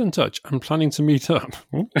were still in touch and planning to meet up.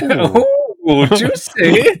 Oh,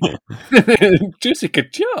 juicy! Juicy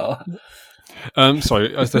couture.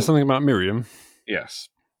 Sorry, is there something about Miriam? Yes.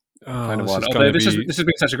 Kind of Although this has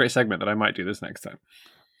been such a great segment that I might do this next time.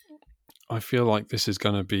 I feel like this is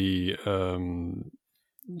going to be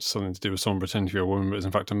something to do with someone pretending to be a woman, but is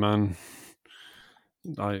in fact a man.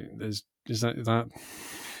 Is that?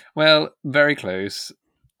 Well, very close.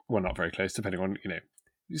 Well, not very close, depending on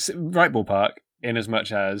right ballpark. In as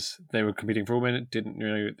much as they were competing for a woman, didn't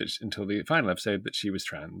know that until the final episode that she was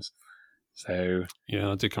trans. So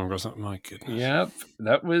yeah, I did come across that. My goodness. Yep,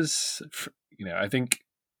 that was I think.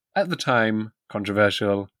 At the time,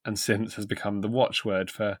 controversial, and since has become the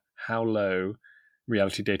watchword for how low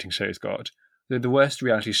reality dating shows got. The worst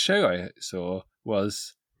reality show I saw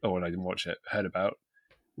was, I didn't watch it, heard about,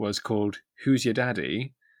 was called Who's Your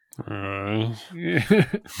Daddy? And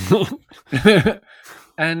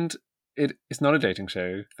it's not a dating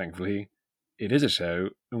show, thankfully. It is a show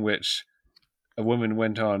in which a woman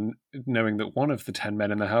went on knowing that one of the 10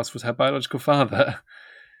 men in the house was her biological father.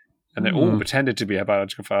 And they all pretended to be her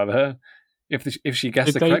biological father. If she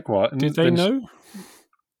guessed the correct one, did they know?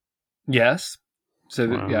 Yes.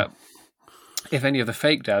 So if any of the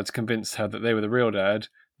fake dads convinced her that they were the real dad,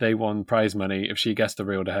 they won prize money. If she guessed the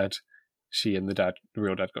real dad, she and the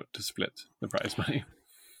real dad, got to split the prize money.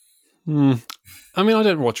 I mean, I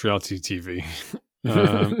don't watch reality TV.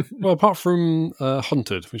 Well, apart from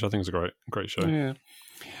Hunted, which I think is a great show. Yeah.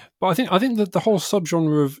 But I think that the whole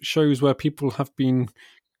subgenre of shows where people have been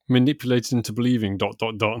manipulated into believing ...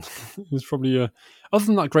 There's probably other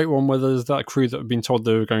than that great one where there's that crew that have been told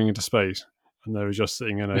they were going into space and they were just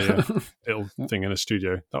sitting in a little thing in a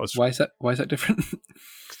studio. That was why is that different?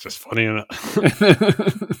 It's just funny, isn't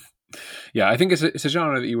it? Yeah, I think it's a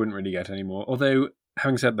genre that you wouldn't really get anymore. Although,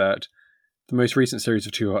 having said that, the most recent series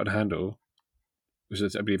of Too Hot to Handle, which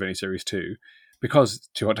is I believe only series 2, because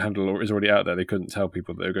Too Hot to Handle is already out there, they couldn't tell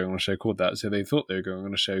people that they were going on a show called that, so they thought they were going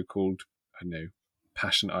on a show called, I don't know,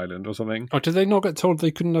 Passion Island or something. Oh, did they not get told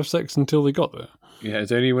they couldn't have sex until they got there? Yeah,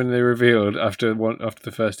 it's only when they revealed after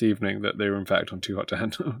the first evening that they were in fact on Too Hot to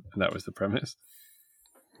Handle, and that was the premise.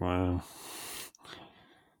 Wow.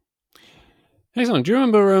 Excellent. Do you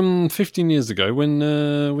remember 15 years ago when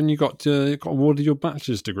you got awarded your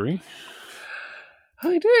bachelor's degree?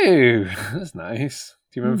 I do. That's nice.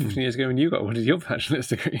 Do you remember 15 years ago when you got awarded your bachelor's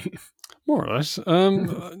degree? More or less.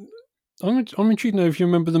 I'm intrigued to know if you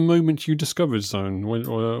remember the moment you discovered Zone,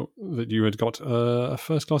 or that you had got a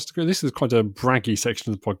first class degree. This is quite a braggy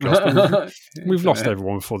section of the podcast. We've lost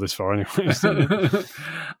everyone before this far, anyway. So.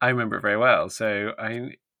 I remember it very well. So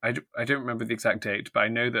I don't remember the exact date, but I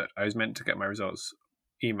know that I was meant to get my results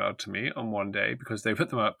emailed to me on one day because they put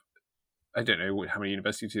them up. I don't know how many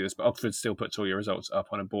universities do this, but Oxford still puts all your results up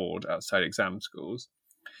on a board outside exam schools.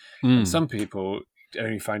 And some people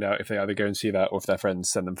only find out if they either go and see that or if their friends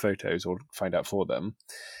send them photos or find out for them.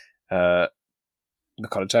 The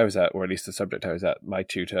college I was at, or at least the subject I was at, my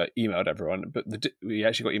tutor emailed everyone, but we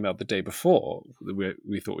actually got emailed the day before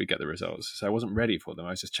we thought we'd get the results. So I wasn't ready for them.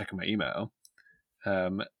 I was just checking my email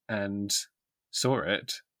and saw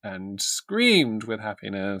it and screamed with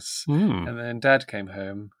happiness. And then Dad came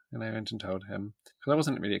home and I went and told him, because I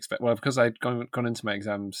wasn't really because I'd gone into my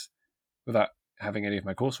exams without having any of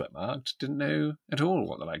my coursework marked, didn't know at all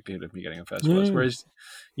what the likelihood of me getting a first was. Whereas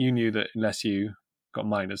you knew that unless you got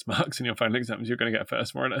minus marks in your final exams, you're going to get a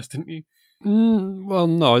first more or less, didn't you? Well,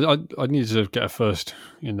 no, I needed to get a first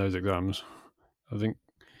in those exams.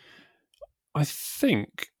 I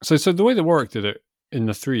think so. The way that Warwick did it in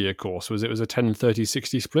the 3-year course was it was a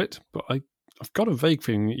 10-30-60 split, but I've got a vague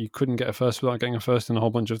feeling that you couldn't get a first without getting a first in a whole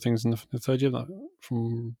bunch of things in the third year,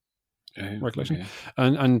 from recollection. Yeah.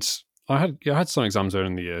 And I had some exams there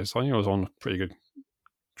in the year, so I think I was on a pretty good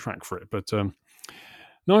track for it. But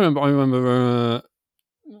no, I remember.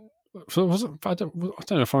 So was it, I don't know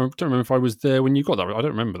if I don't remember if I was there when you got that. I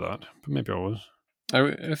don't remember that, but maybe I was.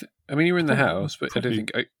 I mean, you were in the house, but I don't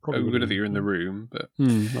think I would have you were in the room. But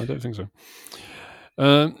I don't think so.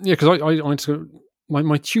 Yeah, because I went to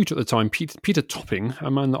my tutor at the time, Peter Topping,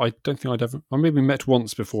 a man that I don't think I maybe met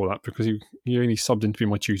once before that, because he only subbed in to be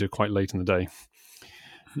my tutor quite late in the day.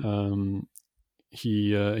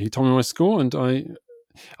 He told me my score, and I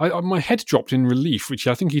my head dropped in relief, which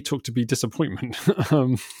I think he took to be disappointment.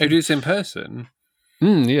 Oh, did this in person?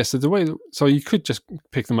 Yeah, so you could just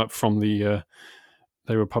pick them up from the.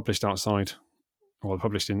 They were published outside, or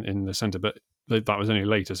published in the centre, but that was only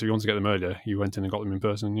later. So if you wanted to get them earlier, you went in and got them in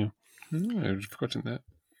person. Yeah, I'd forgotten that.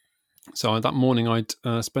 So that morning, I'd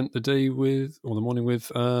spent the morning with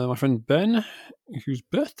my friend Ben, whose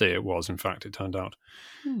birthday it was. In fact, it turned out,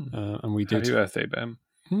 and we did. Happy birthday, Ben!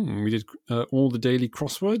 We did all the daily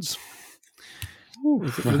crosswords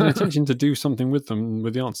with an intention to do something with them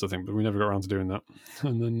with the answer thing, but we never got around to doing that.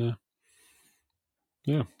 And then,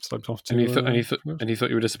 slipped off to. And he thought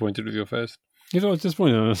you were disappointed with your first. He thought I was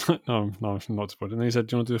disappointed. I was like, no, I'm not disappointed. And then he said,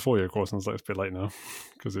 "Do you want to do the 4-year course?" And I was like, "It's a bit late now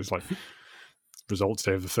because it's like results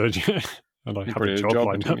day of the 3rd year." And I have a job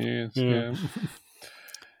lined up. Yeah.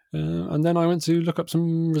 And then I went to look up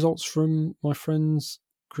some results from my friends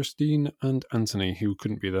Christine and Anthony, who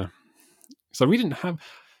couldn't be there. So we didn't have.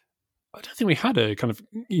 I don't think we had a kind of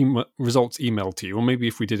results emailed to you, or maybe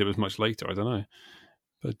if we did, it was much later. I don't know.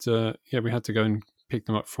 But we had to go and pick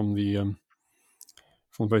them up from the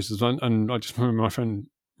posters. And I just remember my friend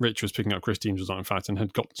Rich was picking up Christine's result, in fact, and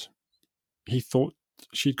he thought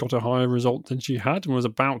she'd got a higher result than she had, and was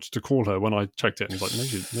about to call her when I checked it, and he's like, no,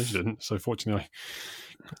 she didn't. So fortunately,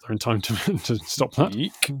 I got there in time to stop that.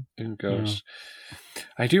 Eek. Oh, gosh. Yeah.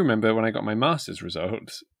 I do remember when I got my master's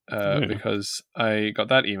results, because I got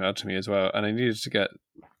that emailed to me as well, and I needed to get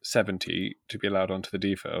 70 to be allowed onto the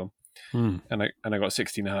DPhil, and I got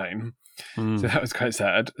 69. So that was quite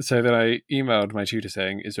sad. So then I emailed my tutor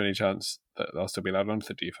saying, "Is there any chance that I'll still be allowed onto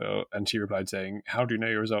the DPhil?" And she replied saying, "How do you know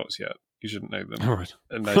your results yet? You shouldn't know them." All right.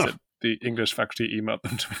 And I said, "The English faculty emailed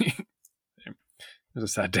them to me." It was a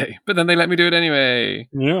sad day, but then they let me do it anyway.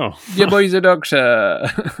 Yeah, your boy's a doctor.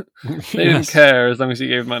 They didn't care as long as he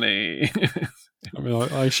gave money. I mean,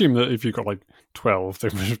 I assume that if you got like 12, they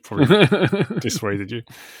would have probably dissuaded you.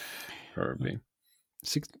 Probably.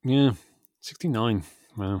 69.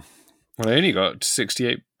 Wow. Well, I only got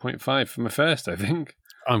 68.5 for my first, I think.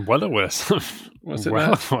 I'm well aware. What's it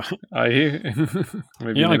well? Are you?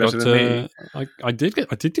 Maybe I got. Than me. I did do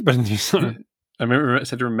better than you. I remember it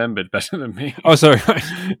said remembered better than me. Oh, sorry.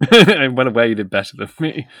 I'm well aware you did better than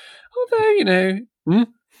me. Although,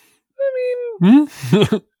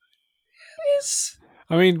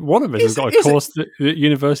 I mean, one of us has got a course that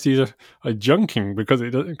universities are junking because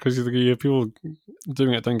the people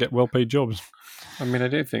doing it don't get well-paid jobs. I mean, I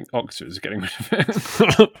don't think Oxford is getting rid of it.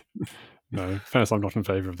 No, in fairness, I'm not in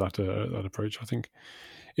favour of that approach. I think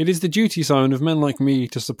it is the duty, Simon, of men like me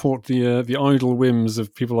to support the idle whims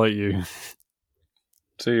of people like you.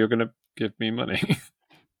 So you're going to give me money?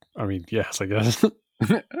 I mean, yes, I guess. Oh,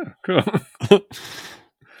 cool.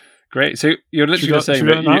 Great. So you're literally just saying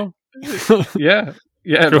that now? Yeah.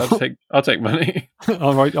 Yeah, cool. I'll take money.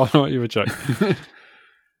 I'll write you a check.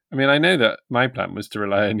 I mean, I know that my plan was to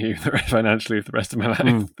rely on you financially for the rest of my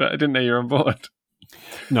life, but I didn't know you were on board.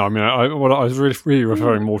 No, I mean, I was really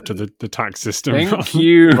referring more to the tax system. Thank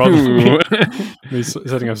you. Rather than me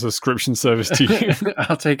setting up a subscription service to you.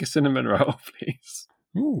 I'll take a cinnamon roll, please.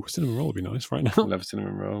 Ooh, cinnamon roll would be nice right now. I love a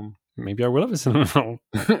cinnamon roll. Maybe I will have a cinnamon roll.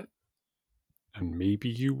 And maybe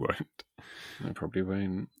you won't. I probably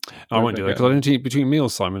won't. I won't do that because I don't eat between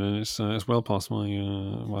meals, Simon, and it's well past my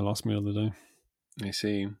last meal of the day. I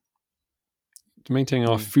see. To maintain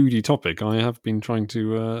our foodie topic, I have been trying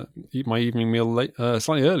to eat my evening meal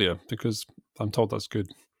slightly earlier because I'm told that's good.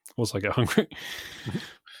 Also, I get hungry.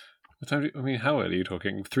 What time how early are you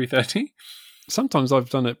talking? 3:30? Sometimes I've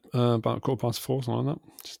done it about 4:15, something like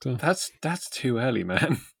that. That's too early,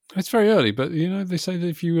 man. It's very early, but they say that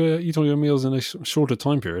if you eat all your meals in a shorter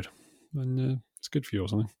time period, then it's good for you or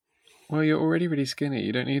something. Well, you're already really skinny.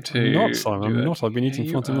 You don't need to. I'm not, Simon. I'm not. I've been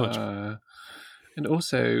eating far too much. And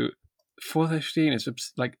also, 4:15 is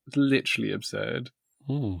literally absurd.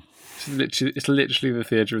 It's literally the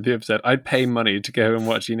theatre of the absurd. I'd pay money to go and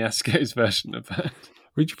watch UNESCO's version of that.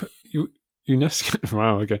 Would you UNESCO?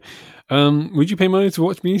 Wow. Okay. Would you pay money to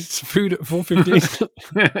watch me eat food at 4:15?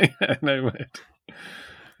 Yeah, no, I would.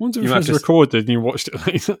 Once it was recorded and you watched it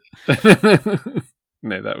later.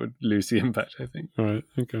 No, that would lose the impact, I think. Right.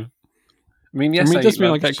 Okay. I mean, yes, it does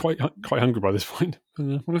mean I get quite hungry by this point.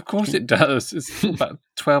 Well, of course it does. It's about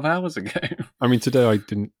 12 hours ago. I mean, today I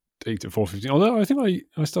didn't eat at 4:15. Although I think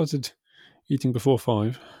I started eating before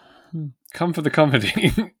 5. Come for the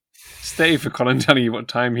comedy. Stay for Colin telling you what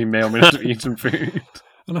time he may or may not have eaten food.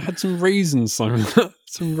 And I had some raisins, Simon.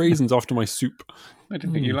 Some raisins after my soup. I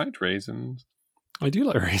didn't think you liked raisins. I do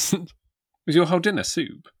like raisins. Was your whole dinner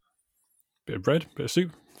soup? Bit of bread, bit of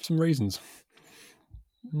soup, some raisins.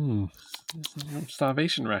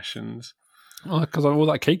 Starvation rations. Oh, because of all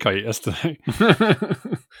that cake I ate yesterday.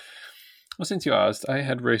 Well, since you asked, I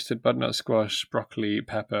had roasted butternut squash, broccoli,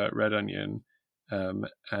 pepper, red onion,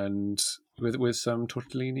 and with some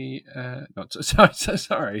tortellini.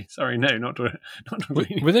 Sorry, no, not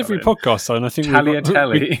tortellini. With every podcast, Simon, I think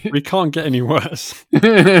we can't get any worse.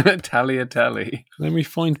 Tagliatelle. Then we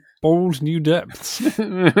find bold new depths.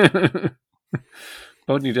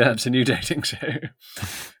 Bold New Depths, a new dating show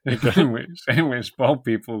in which bald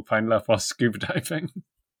people find love while scuba diving.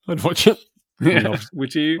 I'd watch it. Yeah.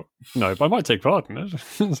 Would you? No, but I might take part in it.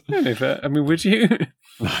 No, I mean, would you?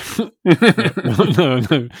 No.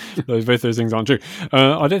 Both those things aren't true.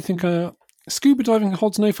 I don't think scuba diving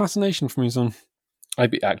holds no fascination for me, son.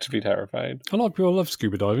 I'd be actively terrified. A lot of people love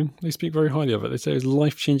scuba diving. They speak very highly of it. They say it's a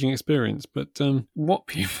life-changing experience. But what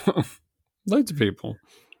people? Loads of people.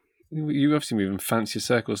 You obviously move in fancier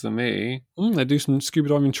circles than me. They do some scuba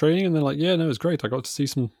diving training and they're like, yeah, no, it's great. I got to see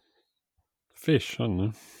some fish. I don't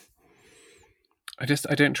know.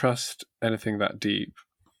 I don't trust anything that deep.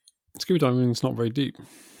 Scuba diving is not very deep.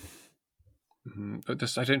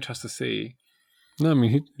 But I don't trust the sea. No, I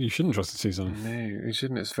mean, you shouldn't trust the sea, son. No, you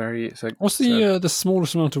shouldn't. It's like... What's the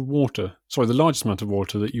smallest amount of water? Sorry, the largest amount of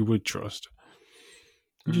water that you would trust?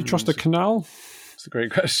 Would you trust a canal? That's a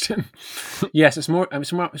great question. Yes, it's more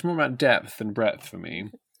about depth than breadth for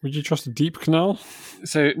me. Would you trust a deep canal?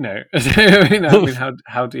 So no. I mean,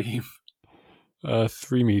 how deep?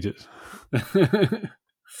 3 meters.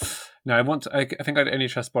 No, I think I'd only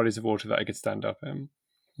trust bodies of water that I could stand up in.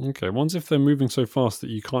 Okay, ones if they're moving so fast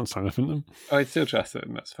that you can't stand up in them. Oh, I'd still trust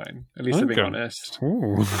them. That's fine. At least they're being honest.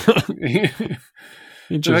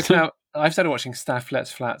 Interesting. I've started watching Staff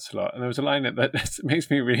Lets Flats a lot, and there was a line that makes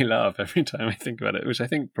me really laugh every time I think about it, which I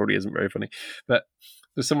think probably isn't very funny. But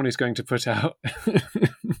there's someone who's going to put out...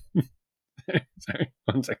 Sorry,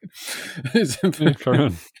 1 second. Carry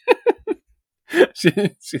on.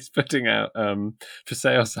 She's putting out for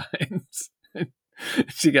sale signs.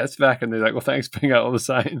 She gets back and they're like, well, thanks for putting out all the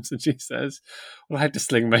signs. And she says, well, I had to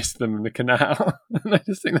sling most of them in the canal. And I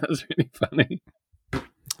just think that's really funny.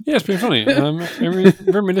 Yeah, it's been funny.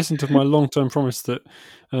 Reminiscent of my long-term promise that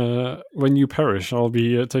when you perish, I'll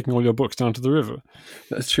be taking all your books down to the river.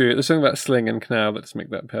 That's true. There's something about sling and canal that just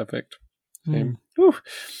make that perfect.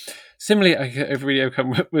 Similarly, I really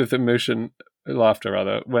come with laughter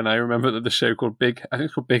rather, when I remember that the show called Big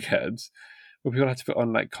Heads, where people had to put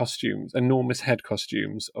on like costumes, enormous head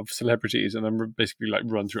costumes of celebrities, and then basically like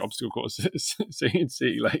run through obstacle courses. So you'd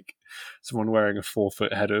see like someone wearing a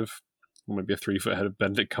 4-foot head of, or maybe a 3-foot head of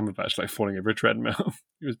Benedict Cumberbatch, like falling over a treadmill.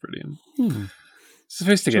 It was brilliant.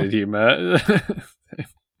 Sophisticated humour.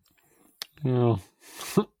 Oh,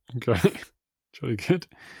 okay. Jolly good.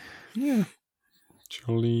 Yeah.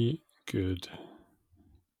 Jolly good.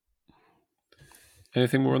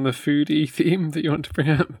 Anything more on the foodie theme that you want to bring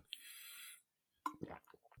up?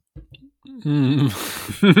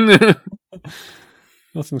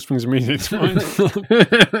 Nothing springs immediately to mind.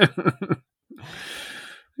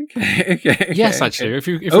 Okay. Yes, actually, if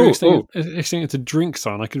you're extending it to drinks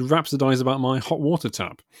on, I could rhapsodize about my hot water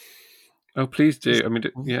tap. Oh, please do. I mean,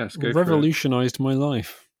 yes, go revolutionized my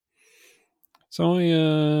life. So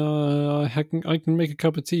I can make a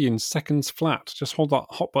cup of tea in seconds flat. Just hold that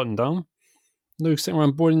hot button down. No sitting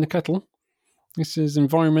around boiling the kettle. This is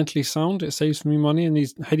environmentally sound. It saves me money in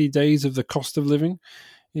these heady days of the cost of living.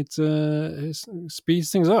 It speeds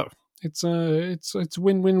things up. It's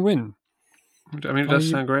win-win-win. I mean, it does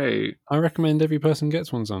sound great. I recommend every person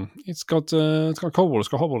gets one on. It's got cold water, it's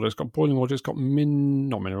got hot water, it's got boiling water, it's got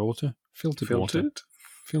not mineral water, filtered water.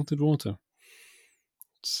 Filtered water.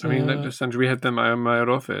 I mean, that just sounds. We had them in my old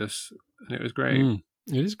office, and it was great.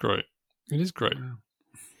 It is great. It is great. Yeah.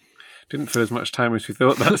 Didn't fill as much time as we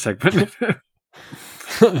thought that segment.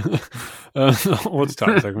 What's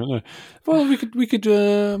tap segment? No. Well, we could.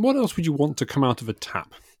 What else would you want to come out of a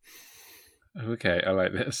tap? Okay, I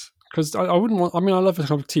like this. Because I wouldn't want. I mean, I love a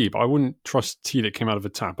cup of tea, but I wouldn't trust tea that came out of a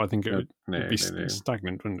tap. I think it would be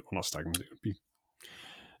stagnant. Well, not stagnant. It would be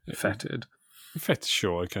fetid. Fetid,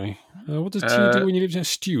 sure. Okay. What does tea do when you leave it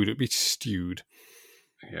stewed? It would be stewed.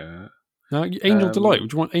 Yeah. Now, Angel Delight.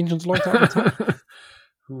 Would you want Angel Delight out of the tap?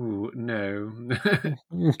 Ooh, no.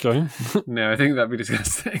 Okay. No, I think that'd be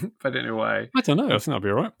disgusting. I don't know why. I don't know. I think that'd be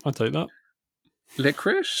all right. I'd take that.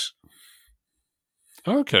 Licorice?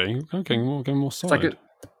 Okay. More solid. It's like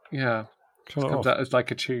it comes out as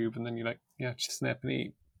like a tube, and then you just snap and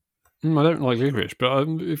eat. I don't like licorice, but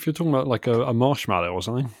if you're talking about like a marshmallow or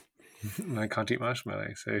something. I can't eat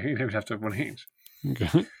marshmallow, so you would have to have one each.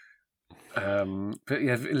 Okay. But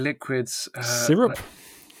yeah, liquids. Syrup?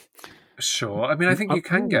 Sure. I mean, I think you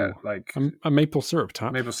can get like a maple syrup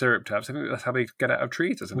tap. Maple syrup taps. I think that's how they get out of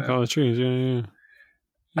trees, isn't it? Out of trees, yeah.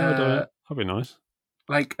 That'd be nice.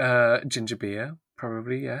 Like ginger beer,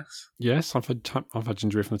 probably, yes. Yes, I've had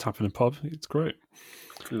ginger beer from the tap in a pub. It's great.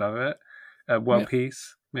 Love it. World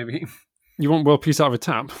peace, maybe. You want world peace out of a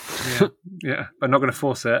tap? Yeah. But I'm not going to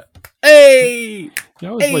force it. Hey! Yeah,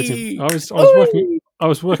 I was waiting. I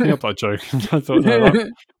was working up that joke, and I thought, no,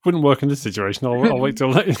 that wouldn't work in this situation. I'll wait till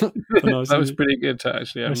later. That was pretty good to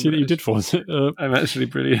actually. I see that you did force it. I'm actually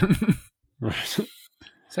brilliant. Right.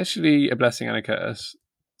 It's actually a blessing and a curse.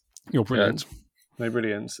 You're brilliant. My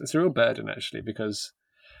brilliance. It's a real burden, actually, because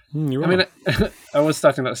I mean, I was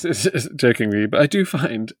starting that jokingly, but I do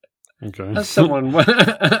find as someone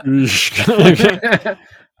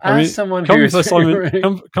someone come for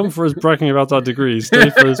Simon, come for us bragging about our degrees, stay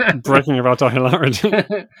for us bragging about our hilarity.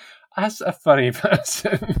 As a funny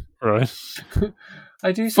person, right?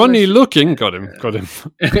 I do funny looking. Got him.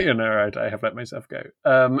 You know, right? I have let myself go.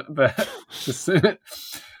 But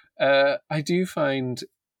I do find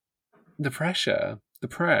the pressure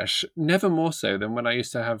never more so than when I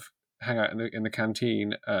used to hang out in the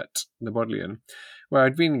canteen at the Bodleian, where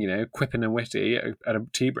I'd been, quipping and witty at a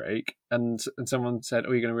tea break, and someone said,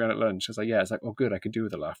 "Oh, you're going to be on at lunch?" I was like, "Yeah." It's like, "Oh, good, I could do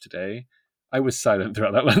with a laugh today." I was silent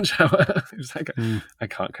throughout that lunch hour. It was like, I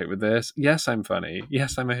can't cope with this. Yes, I'm funny.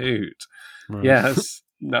 Yes, I'm a hoot. Right. Yes,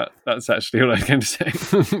 that's actually all I can say.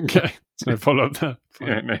 Okay, so follow up there.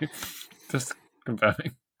 Yeah, no, just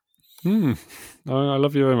confirming. I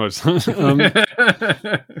love you very much.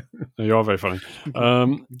 You are very funny.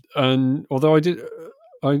 And although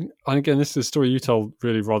again, this is a story you tell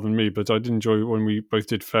really rather than me, but I did enjoy when we both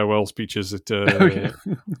did farewell speeches at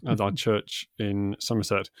our church in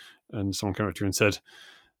Somerset, and someone came up to you and said,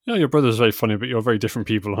 your brother's very funny, but you're very different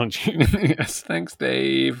people, aren't you? Yes, thanks,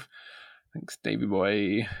 Dave. Thanks, Davey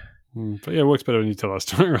boy. But yeah, it works better when you tell that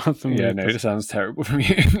story rather than me. No, it sounds terrible from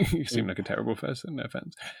you. You seem like a terrible person, no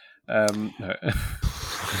offense. No.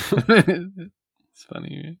 It's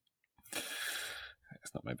funny.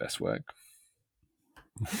 It's not my best work.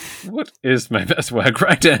 What is my best work,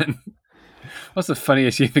 right then? What's the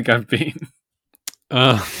funniest you think I've been?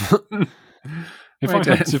 If I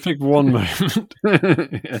had to pick one moment,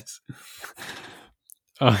 yes,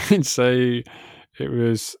 I'd say it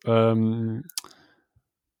was. I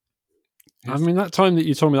mean, that time that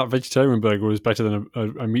you told me that vegetarian burger was better than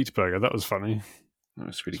a meat burger. That was funny. That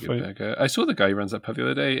was a really good burger. I saw the guy who runs that pub the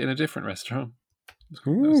other day in a different restaurant.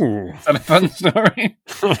 Ooh. Is that a fun story?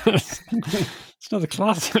 It's another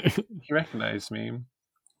classic. He recognised me. He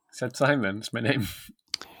said, "Simon, it's my name."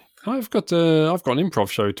 I've got an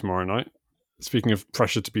improv show tomorrow night. Speaking of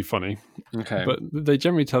pressure to be funny, okay, but they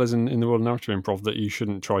generally tell us in the world of narrative improv that you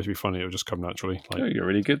shouldn't try to be funny; it'll just come naturally. Like, you're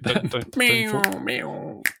really good then. Don't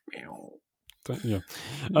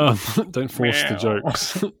Don't force the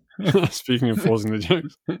jokes. Speaking of forcing the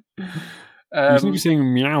jokes, you think you're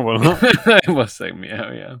saying meow or not? I was saying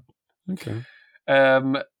meow. Yeah. Okay.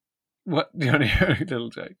 What do you want to hear a little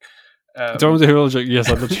joke? Do I want to hear a little joke? Yes,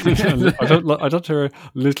 I'd love to hear a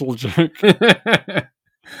little joke.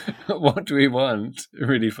 What do we want?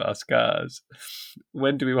 Really fast cars.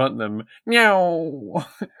 When do we want them? Meow.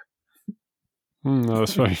 No,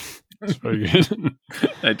 that's very good.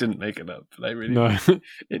 I didn't make it up, but No.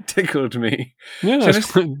 It tickled me. Yeah,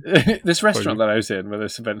 so this restaurant that I was in, where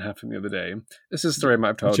this event happened the other day, this is a story I might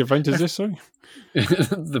have told. Which event is this, sorry?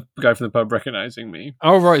 The guy from the pub recognising me.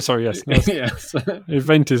 Oh, right, sorry, yes. Yes.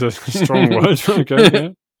 Event is a strong word. Okay, yeah,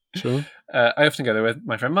 sure. I often go there with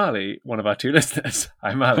my friend Marley, one of our 2 listeners.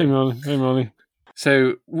 Hi, Marley. Hey, Marley.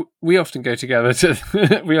 So we often go together to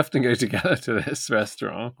this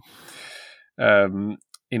restaurant,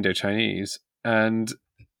 Indo-Chinese, and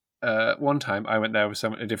one time I went there with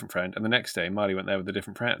a different friend, and the next day Marley went there with a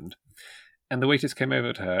different friend, and the waiters came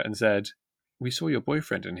over to her and said, "We saw your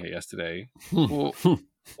boyfriend in here yesterday, or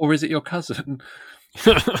is it your cousin?"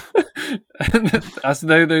 As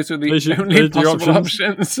though those were the only possible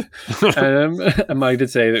options. And Marley did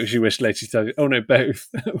say that she wished later she said, "Oh no, both,"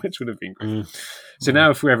 which would have been great. So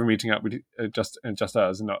now, if we're ever meeting up with just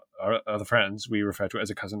us and not our other friends, we refer to it as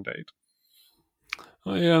a cousin date.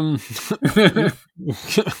 Fine.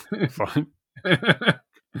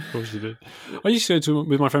 Of course you did. I used to go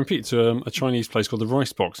with my friend Pete to a Chinese place called the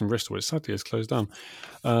Rice Box in Bristol, which sadly has closed down.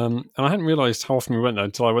 And I hadn't realised how often we went there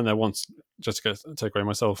until I went there once just to get a takeaway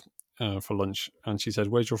myself for lunch. And she said,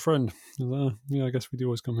 "Where's your friend?" I was like, I guess we do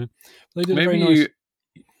always come here. They did maybe very nice.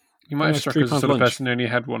 You might have struck as the sort of person who only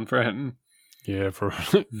had one friend. Yeah,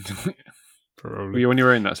 probably. Were you on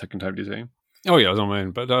your own that second time, do you say? Oh yeah, I was on my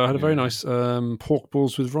own, but I had a very nice pork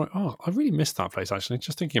balls with rice. Oh, I really missed that place actually.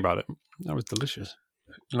 Just thinking about it, that was delicious.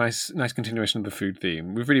 Nice continuation of the food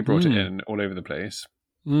theme. We've really brought it in all over the place.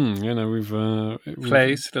 We've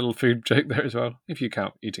little food joke there as well. If you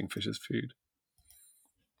count eating fish as food,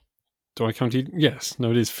 do I count eating? Yes,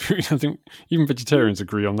 no, it is food. I think even vegetarians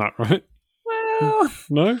agree on that, right? Well,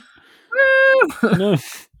 no, no,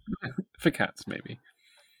 for cats maybe.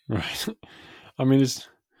 Right. I mean, it's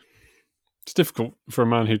difficult for a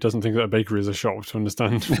man who doesn't think that a bakery is a shop to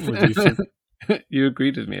understand. You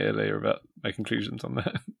agreed with me earlier about my conclusions on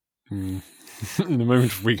that. In a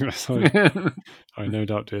moment of weakness, I no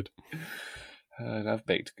doubt did. I love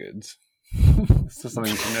baked goods. It's just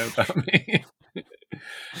something to know about me.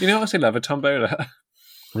 You know, I also love a tombola.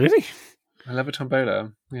 Really? I love a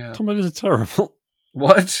tombola. Yeah, tombolas are terrible.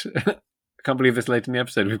 What? I can't believe this late in the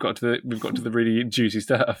episode we've got to the really juicy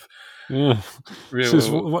stuff. Yeah, this is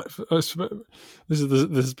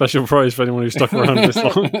the special prize for anyone who's stuck around this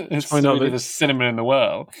long. It's really the cinnamon in the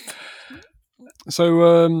world. So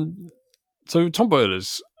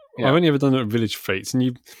tombolas. Yeah. I've only ever done it at Village Fates, and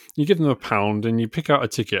you give them £1 and you pick out a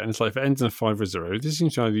ticket, and it's like if it ends in a 5 or 0. This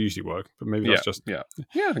seems to usually work, but maybe that's just I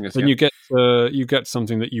think it's. Then you get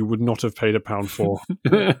something that you would not have paid £1 for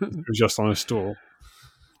just on a stall.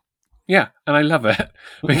 Yeah, and I love it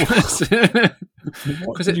because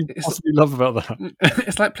what do you possibly love about that?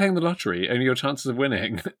 It's like playing the lottery, and your chances of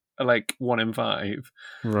winning are like 1 in 5.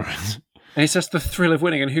 Right. And it's just the thrill of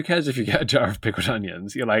winning. And who cares if you get a jar of pickled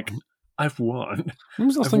onions? You're like, I've won. When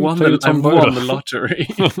was the last time I've won the lottery.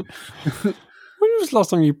 When was the last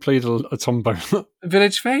time you played a tombola?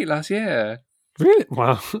 Village Fate last year. Really?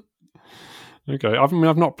 Wow. Okay. I've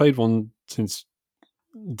not played one since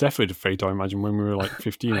definitely the Fate, I imagine, when we were like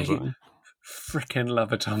 15 or something. Freaking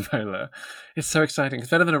love a tombola. It's so exciting. It's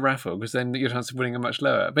better than a raffle because then your chance of winning are much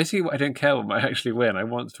lower. Basically, I don't care what I actually win. I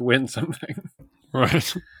want to win something.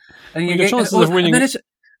 Right. And your chances of winning. And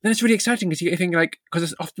then it's really exciting because you think like, because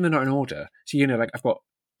it's often they're not in order. So like I've got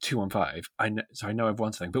 2 on 5. So I know I've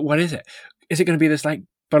won something. But what is it? Is it going to be this like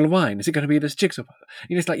bottle of wine? Is it going to be this jigsaw puzzle?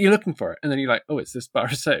 It's like you're looking for it, and then you're like, oh, it's this bar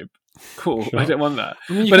of soap. Cool. Sure. I don't want that.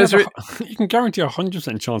 I mean, you can guarantee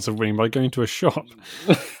 100% chance of winning by going to a shop.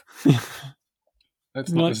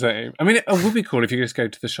 That's not the same. I mean, it would be cool if you just go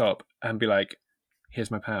to the shop and be like, here's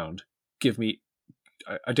my £1. Give me.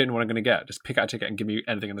 I don't know what I'm going to get. Just pick out a ticket and give me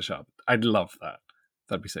anything in the shop. I'd love that.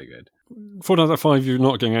 That'd be so good. 4 out of 5, you're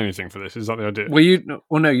not getting anything for this. Is that the idea?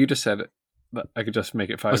 No, you just said it. That I could just make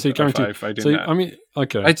it 5 out of 5 if I do that. I mean,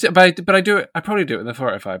 okay. But I do it. I probably do it in the 4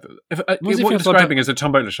 out of 5. What you're describing is a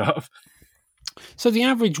tombola shop. So the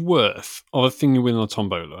average worth of a thing you win on a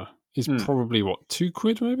tombola is probably what,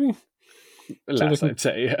 £2 maybe? Less, I'd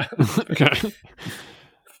say, yeah. Okay.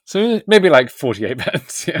 So maybe like 48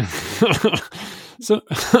 pence. Yeah. So,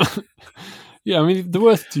 yeah, I mean, the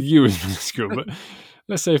worth to you is minuscule, but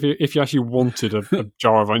let's say if you actually wanted a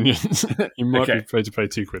jar of onions, you might be prepared to pay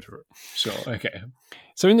 £2 for it. Sure, okay.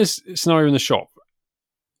 So in this scenario in the shop,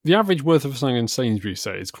 the average worth of something in Sainsbury's,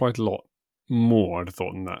 say, is quite a lot more, I'd have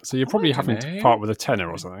thought, than that. So you're probably having to part with a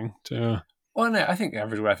tenner or something. Well, no, I think the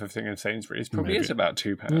average worth of thing in Sainsbury's probably is about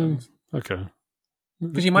 £2. Okay.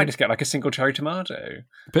 But you might just get like a single cherry tomato.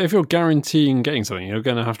 But if you're guaranteeing getting something, you're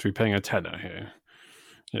going to have to be paying a tenner here,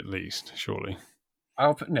 at least, surely.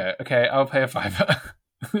 I'll pay a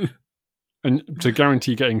 £5. And to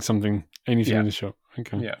guarantee getting something, anything in the shop.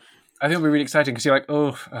 Okay. Yeah. I think it'll be really exciting because you're like,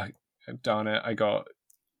 oh, darn it, I got,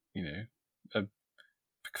 a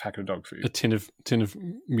packet of dog food. A tin of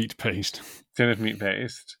meat paste. Tin of meat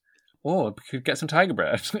paste. Or we could get some tiger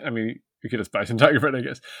bread. I mean, we could just buy some tiger bread, I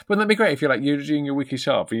guess. Wouldn't that be great if you're doing your weekly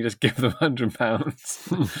shop and you just give them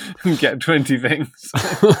 £100 and get 20 things?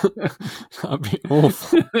 That'd be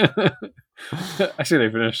awful. I should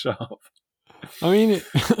open a shop. I mean,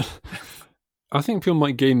 I think people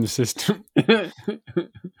might game the system.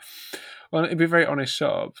 Well, it'd be a very honest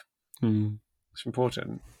shop. It's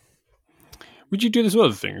important. Would you do this with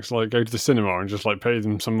other things, like go to the cinema and just pay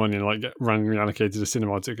them some money and get randomly allocated a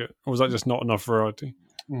cinema ticket? Or was that just not enough variety?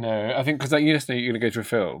 No, I think because you just know you're going to go to a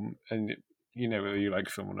film and you know whether you like a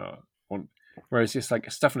film or not. Whereas just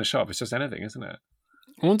stuff in a shop, it's just anything, isn't it?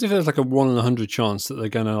 I wonder if there's a 1 in 100 chance that they're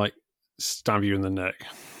going to stab you in the neck.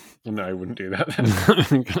 No, I wouldn't do that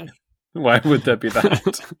then. Okay. Why would there be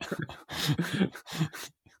that?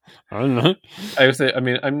 I don't know.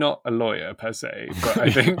 I'm not a lawyer per se, but I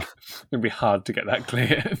think it'd be hard to get that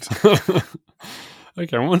cleared.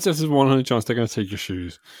 Okay, I wonder if there's 100 chance they're going to take your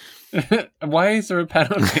shoes. Why is there a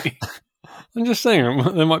penalty? I'm just saying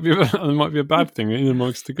there might be a bad thing in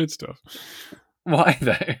amongst the good stuff. Why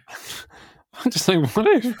though? I'm just saying, what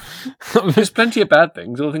if? There's plenty of bad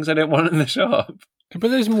things, all things I don't want in the shop. But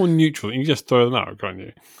there's more neutral. You can just throw them out, can't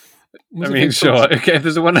you? Sure. Okay, if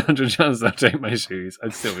there's a 100 chance I'll take my shoes,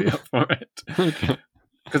 I'd still be up for it. Okay.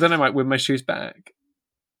 Because then I might win my shoes back.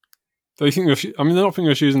 So you think they're not putting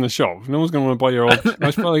your shoes in the shop. No one's going to want to buy your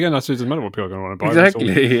old. Well, again, that's doesn't matter what people are going to want to buy.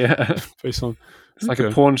 Exactly. Yeah. Based on it's like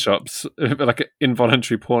a pawn shop, like an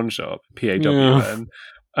involuntary pawn shop, PAWN,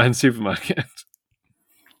 and supermarket.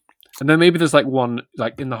 And then maybe there's one,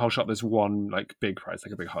 in the whole shop, there's one big prize,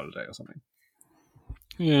 like a big holiday or something.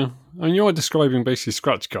 Yeah, I mean, you're describing basically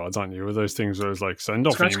scratch cards, aren't you? With those things where it's send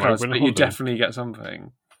off. Scratch cards, but you definitely get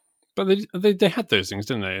something. But they had those things,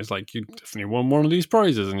 didn't they? It's you definitely won one of these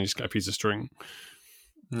prizes, and you just get a piece of string.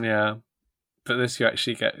 Yeah, but this you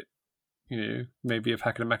actually get, maybe a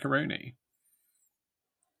packet of macaroni.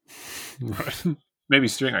 Right. Maybe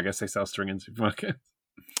string. I guess they sell string in supermarkets.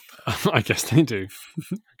 I guess they do.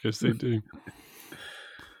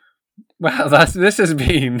 Well, this has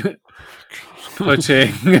been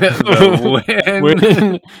putting the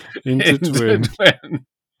win into twin.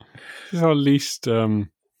 This is our least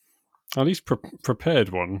prepared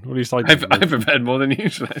one. At least I prepared more than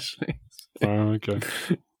usual, actually. Oh, okay.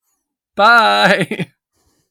 Bye.